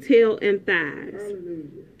 Titty, tail, and thighs.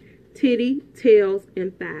 Hallelujah. Titty, tails,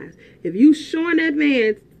 and thighs. If you showing that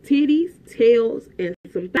man titties, tails, and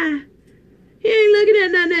some thighs, he ain't looking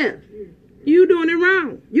at nothing else. You doing it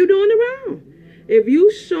wrong. You doing it wrong. If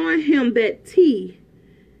you showing him that T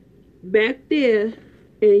back there,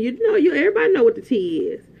 and everybody know what the T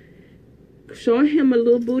is. Showing him a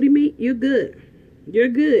little booty meat, you're good. You're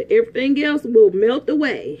good. Everything else will melt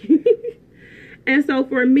away. And so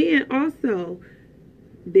for men also,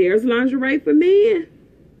 there's lingerie for men.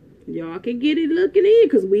 Y'all can get it looking in,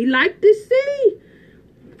 because we like to see.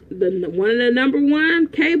 One of the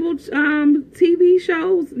 #1 cable TV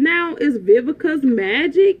shows now is Vivica's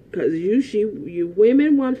Magic, because you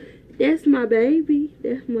women want. That's my baby.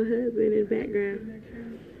 That's my husband in the background.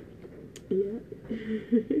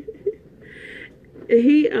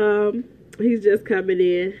 Yeah. He's just coming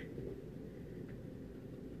in.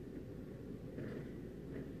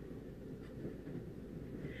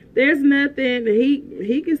 There's nothing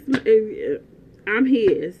he can. I'm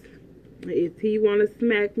his. If he want to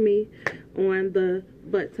smack me on the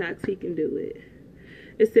buttocks, he can do it.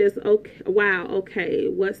 It says, okay, wow, okay,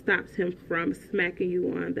 what stops him from smacking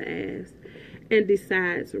you on the ass? And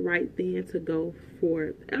decides right then to go for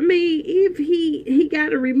it. I mean, if he got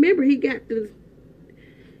to remember, he can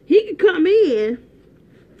come in,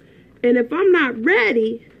 and if I'm not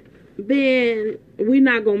ready, then we're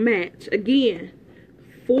not going to match. Again,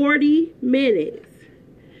 40 minutes.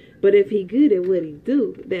 But if he good at what he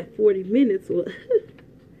do, that 40 minutes will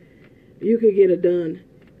you could get it done.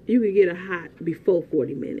 You can get a hot before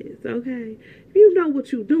 40 minutes, okay? You know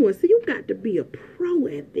what you're doing. So you got to be a pro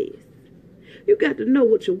at this. You got to know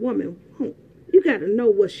what your woman wants. You got to know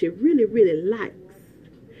what she really, really likes.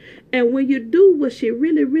 And when you do what she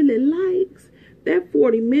really, really likes, that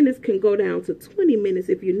 40 minutes can go down to 20 minutes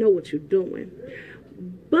if you know what you're doing.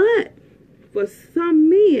 But for some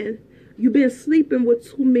men, you've been sleeping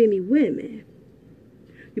with too many women.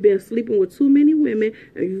 You've been sleeping with too many women,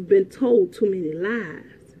 and you've been told too many lies.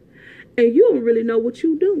 And you don't really know what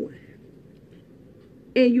you're doing.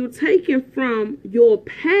 And you're taking from your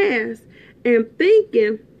past and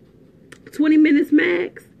thinking 20 minutes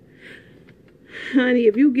max. Honey,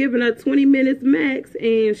 if you giving her 20 minutes max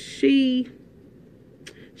and she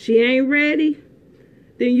ain't ready,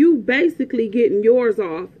 then you basically getting yours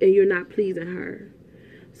off and you're not pleasing her.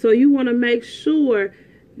 So you want to make sure.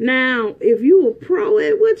 Now, if you a pro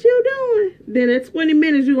at what you're doing, then at 20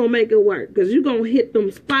 minutes you're going to make it work. Because you're going to hit them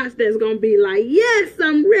spots that's going to be like, yes,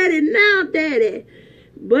 I'm ready now, daddy.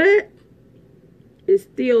 But it's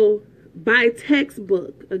still by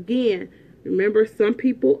textbook. Again, remember, some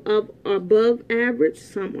people are above average,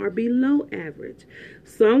 some are below average.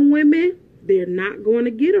 Some women, they're not going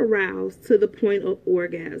to get aroused to the point of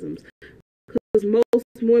orgasms. Because most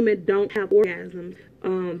women don't have orgasms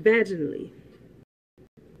vaginally.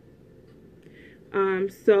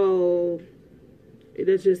 So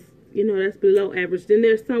it's just, that's below average. Then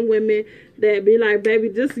there's some women that be like, baby,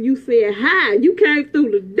 just you said hi, you came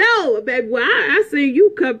through the door, baby. Well, I seen you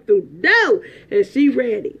come through the door, and she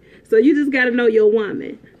ready. So you just got to know your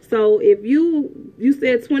woman. So if you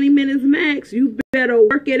said 20 minutes max, you better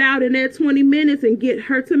work it out in that 20 minutes and get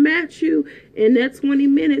her to match you in that 20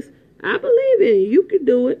 minutes. I believe in you. You can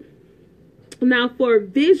do it. Now for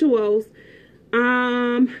visuals,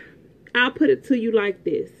 I'll put it to you like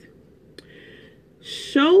this.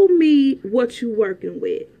 Show me what you're working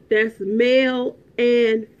with. That's male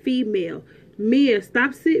and female. Men,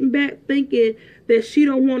 stop sitting back thinking that she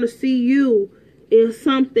don't want to see you in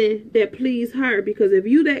something that please her. Because if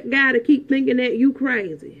you that guy to keep thinking that, you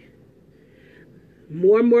crazy.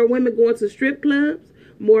 More and more women going to strip clubs.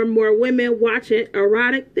 More and more women watching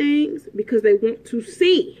erotic things because they want to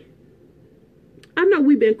see. I know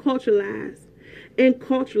we've been culturalized. And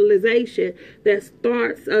culturalization that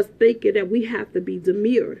starts us thinking that we have to be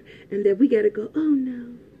demure and that we got to go, oh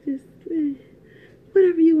no, just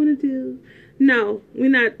whatever you want to do. No, we're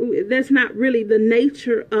not. That's not really the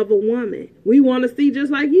nature of a woman. We want to see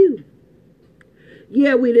just like you.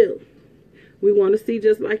 Yeah, we do. We want to see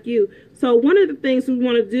just like you. So one of the things we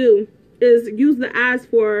want to do is use the eyes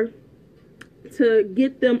to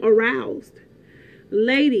get them aroused.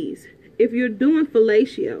 Ladies, if you're doing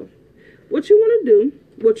fellatio, what you want to do,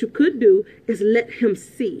 what you could do, is let him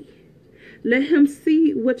see. Let him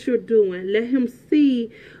see what you're doing. Let him see,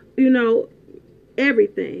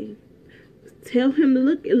 everything. Tell him to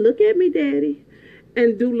look at me, daddy,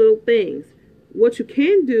 and do little things. What you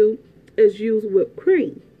can do is use whipped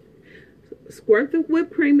cream. Squirt the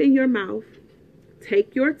whipped cream in your mouth.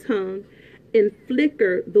 Take your tongue and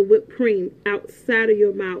flicker the whipped cream outside of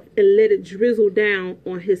your mouth and let it drizzle down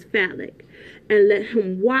on his phallic. And let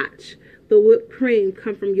him watch the whipped cream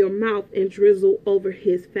come from your mouth and drizzle over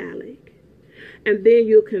his phallic. And then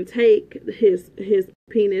you can take his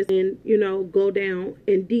penis and, go down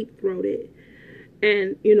and deep throat it.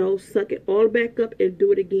 And, suck it all back up and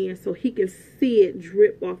do it again so he can see it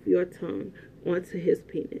drip off your tongue onto his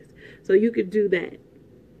penis. So you could do that.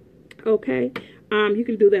 Okay? You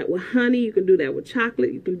can do that with honey. You can do that with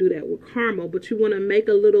chocolate. You can do that with caramel. But you want to make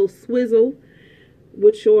a little swizzle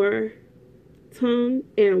with your tongue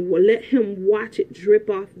and let him watch it drip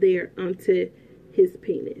off there onto his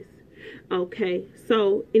penis. Okay,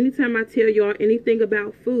 so anytime I tell y'all anything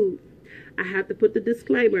about food, I have to put the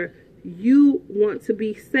disclaimer. You want to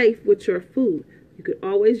be safe with your food. You could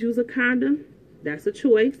always use a condom. That's a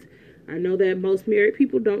choice. I know that most married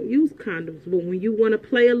people don't use condoms, but when you want to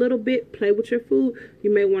play a little bit, play with your food,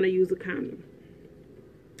 you may want to use a condom.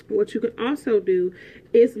 What you can also do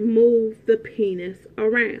is move the penis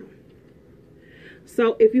around.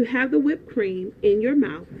 So if you have the whipped cream in your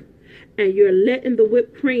mouth and you're letting the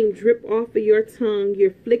whipped cream drip off of your tongue,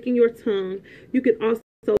 you're flicking your tongue, you can also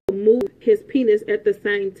move his penis at the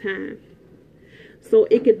same time. So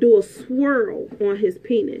it could do a swirl on his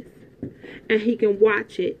penis and he can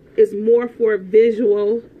watch it. It's more for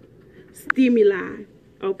visual stimuli,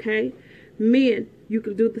 okay? Men, you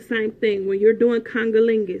can do the same thing. When you're doing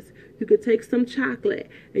congolingus, you could take some chocolate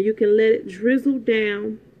and you can let it drizzle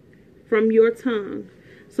down from your tongue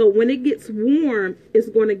So when it gets warm, it's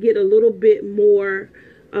going to get a little bit more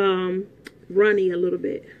runny a little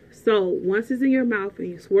bit. So once it's in your mouth and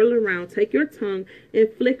you swirl it around, take your tongue and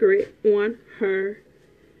flicker it on her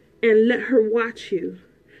and let her watch you.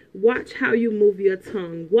 Watch how you move your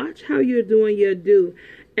tongue. Watch how you're doing your do.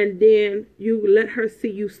 And then you let her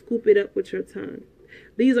see you scoop it up with your tongue.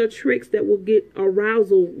 These are tricks that will get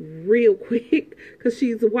arousal real quick because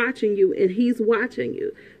she's watching you and he's watching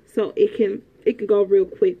you. So it can go real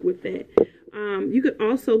quick with that. You could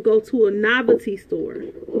also go to a novelty store.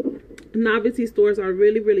 Novelty stores are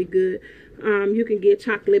really, really good. You can get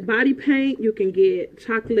chocolate body paint. You can get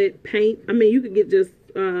chocolate paint. I mean, you can get just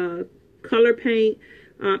color paint,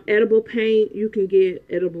 edible paint. You can get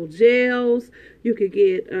edible gels. You could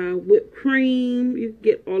get whipped cream. You can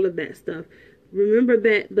get all of that stuff. Remember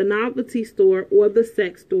that the novelty store or the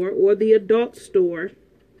sex store or the adult store,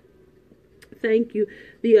 thank you,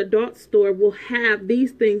 the adult store will have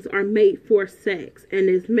these things are made for sex and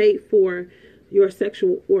is made for your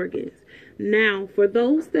sexual organs. Now, for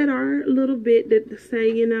those that are a little bit that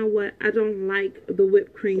say, you know what, I don't like the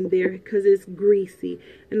whipped cream there because it's greasy.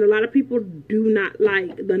 And a lot of people do not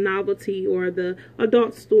like the novelty or the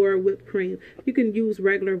adult store whipped cream. You can use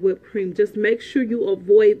regular whipped cream. Just make sure you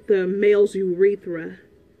avoid the male's urethra.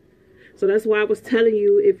 So that's why I was telling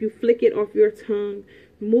you, if you flick it off your tongue,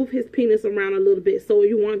 move his penis around a little bit so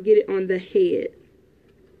you won't get it on the head,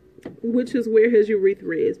 which is where his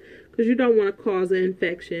urethra is, because you don't want to cause an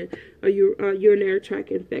infection, a urinary tract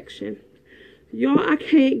infection. Y'all, I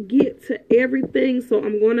can't get to everything, so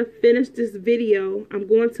I'm going to finish this video. I'm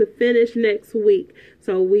going to finish next week.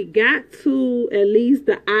 So we got to at least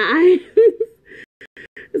the eyes.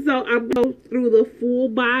 So I'm going through the full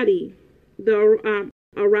body, the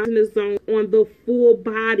arousal zone on the full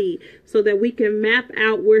body, so that we can map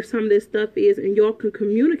out where some of this stuff is, and y'all can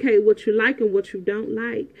communicate what you like and what you don't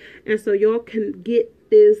like, and so y'all can get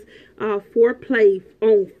this foreplay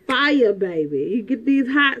on fire, baby. You get these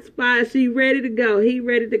hot spots, she ready to go, he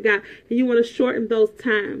ready to go, and you want to shorten those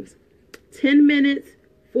times. 10 minutes,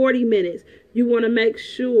 40 minutes. You want to make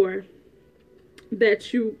sure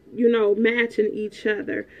that you know, matching each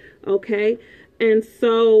other, okay? And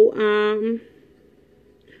so I'm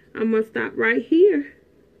going to stop right here.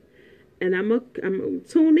 And I'm gonna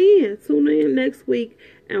tune in next week,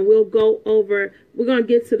 and we'll go over, we're going to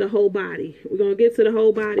get to the whole body. We're going to get to the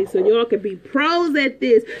whole body so y'all can be pros at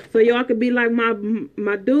this. So y'all can be like my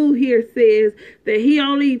dude here says that he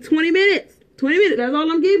only 20 minutes. 20 minutes, that's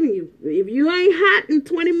all I'm giving you. If you ain't hot in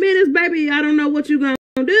 20 minutes, baby, I don't know what you're going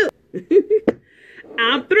to do.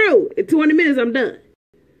 I'm through. In 20 minutes, I'm done.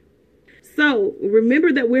 So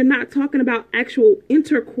remember that we're not talking about actual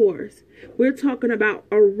intercourse. We're talking about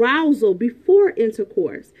arousal before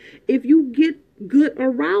intercourse. If you get good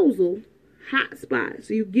arousal, hot spots,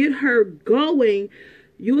 you get her going,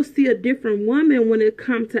 you'll see a different woman when it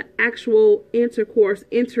comes to actual intercourse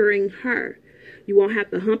entering her. You won't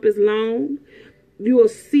have to hump as long. You will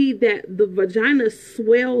see that the vagina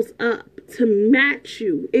swells up to match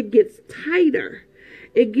you. It gets tighter.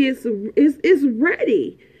 It's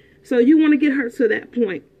ready. So you want to get her to that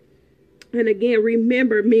point. And again,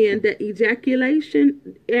 remember, men, that ejaculation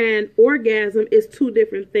and orgasm is two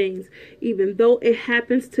different things. Even though it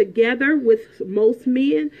happens together with most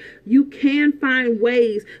men, you can find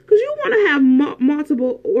ways, because you want to have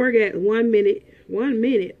multiple orgasms. 1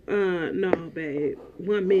 minute. No, babe.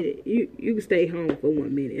 1 minute. You can stay home for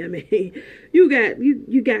 1 minute. I mean, you got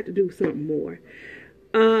to do something more.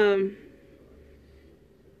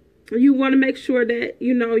 You want to make sure that,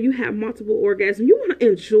 you know, you have multiple orgasms. You want to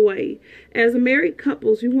enjoy. As married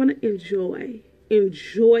couples, you want to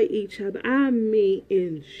enjoy each other. I mean,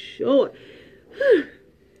 enjoy.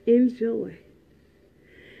 Enjoy.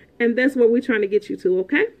 And that's what we're trying to get you to,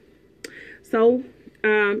 okay? So,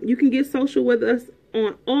 you can get social with us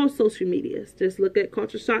on all social medias. Just look at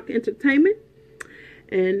Culture Shock Entertainment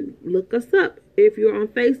and look us up. If you're on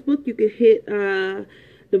Facebook, you can hit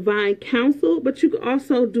Divine Counsel, but you can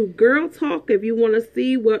also do Girl Talk if you want to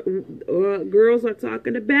see what girls are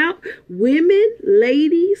talking about, women,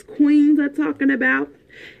 ladies, queens are talking about.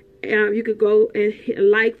 You could go and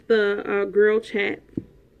like the Girl Chat,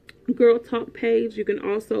 Girl Talk page. You can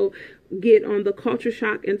also get on the Culture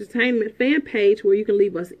Shock Entertainment fan page, where you can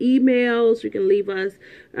leave us emails, you can leave us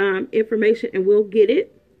information, and we'll get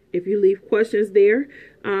it. If you leave questions there,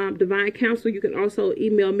 Divine Counsel, you can also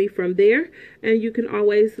email me from there. And you can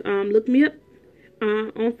always look me up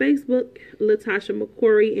on Facebook, Latasha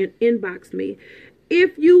McCrory, and inbox me.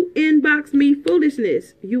 If you inbox me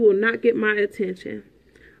foolishness, you will not get my attention.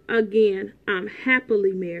 Again, I'm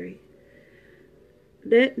happily married.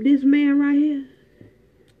 This man right here,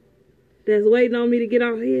 that's waiting on me to get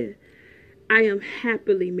off here. I am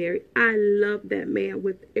happily married. I love that man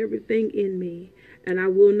with everything in me. And I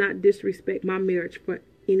will not disrespect my marriage for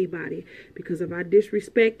anybody. Because if I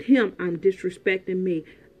disrespect him, I'm disrespecting me.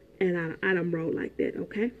 And I don't roll like that,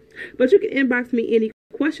 okay? But you can inbox me any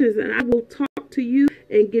questions and I will talk to you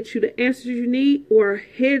and get you the answers you need or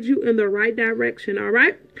head you in the right direction, all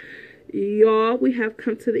right? Y'all, we have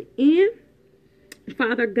come to the end.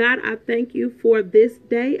 Father God, I thank you for this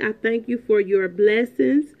day. I thank you for your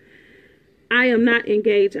blessings. I am not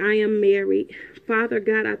engaged. I am married. Father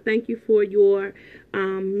God, I thank you for your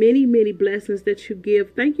many, many blessings that you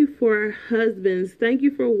give. Thank you for husbands. Thank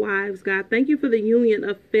you for wives, God. Thank you for the union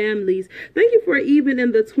of families. Thank you for even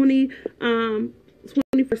in the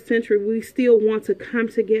 21st century, we still want to come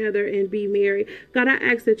together and be married. God, I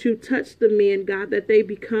ask that you touch the men, God, that they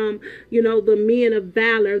become, the men of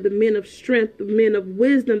valor, the men of strength, the men of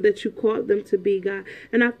wisdom that you called them to be, God.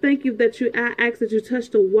 And I thank you that I ask that you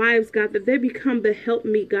touch the wives, God, that they become the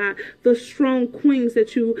helpmeet, God, the strong queens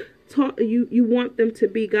that you want them to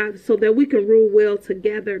be, God, so that we can rule well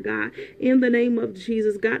together, God. In the name of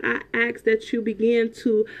Jesus, God, I ask that you begin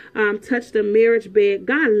to touch the marriage bed.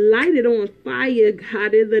 God, light it on fire,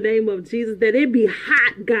 God, in the name of Jesus, that it be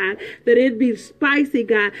hot, God, that it be spicy,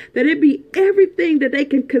 God, that it be everything that they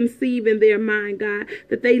can conceive in their mind, God,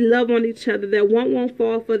 that they love on each other, that one won't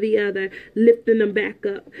fall for the other, lifting them back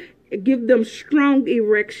up. Give them strong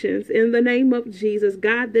erections in the name of Jesus.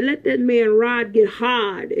 God, let that man rod get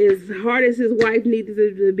hard as his wife needs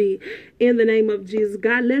it to be. In the name of Jesus.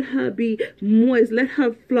 God, let her be moist. Let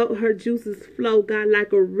her flow, her juices flow, God,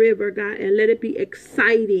 like a river, God, and let it be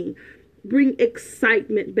exciting. Bring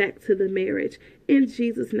excitement back to the marriage. In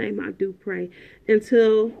Jesus' name, I do pray.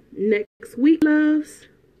 Until next week, loves,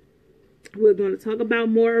 we're going to talk about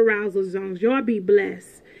more arousal zones. Y'all be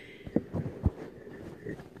blessed.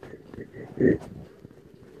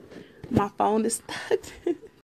 My phone is stuck.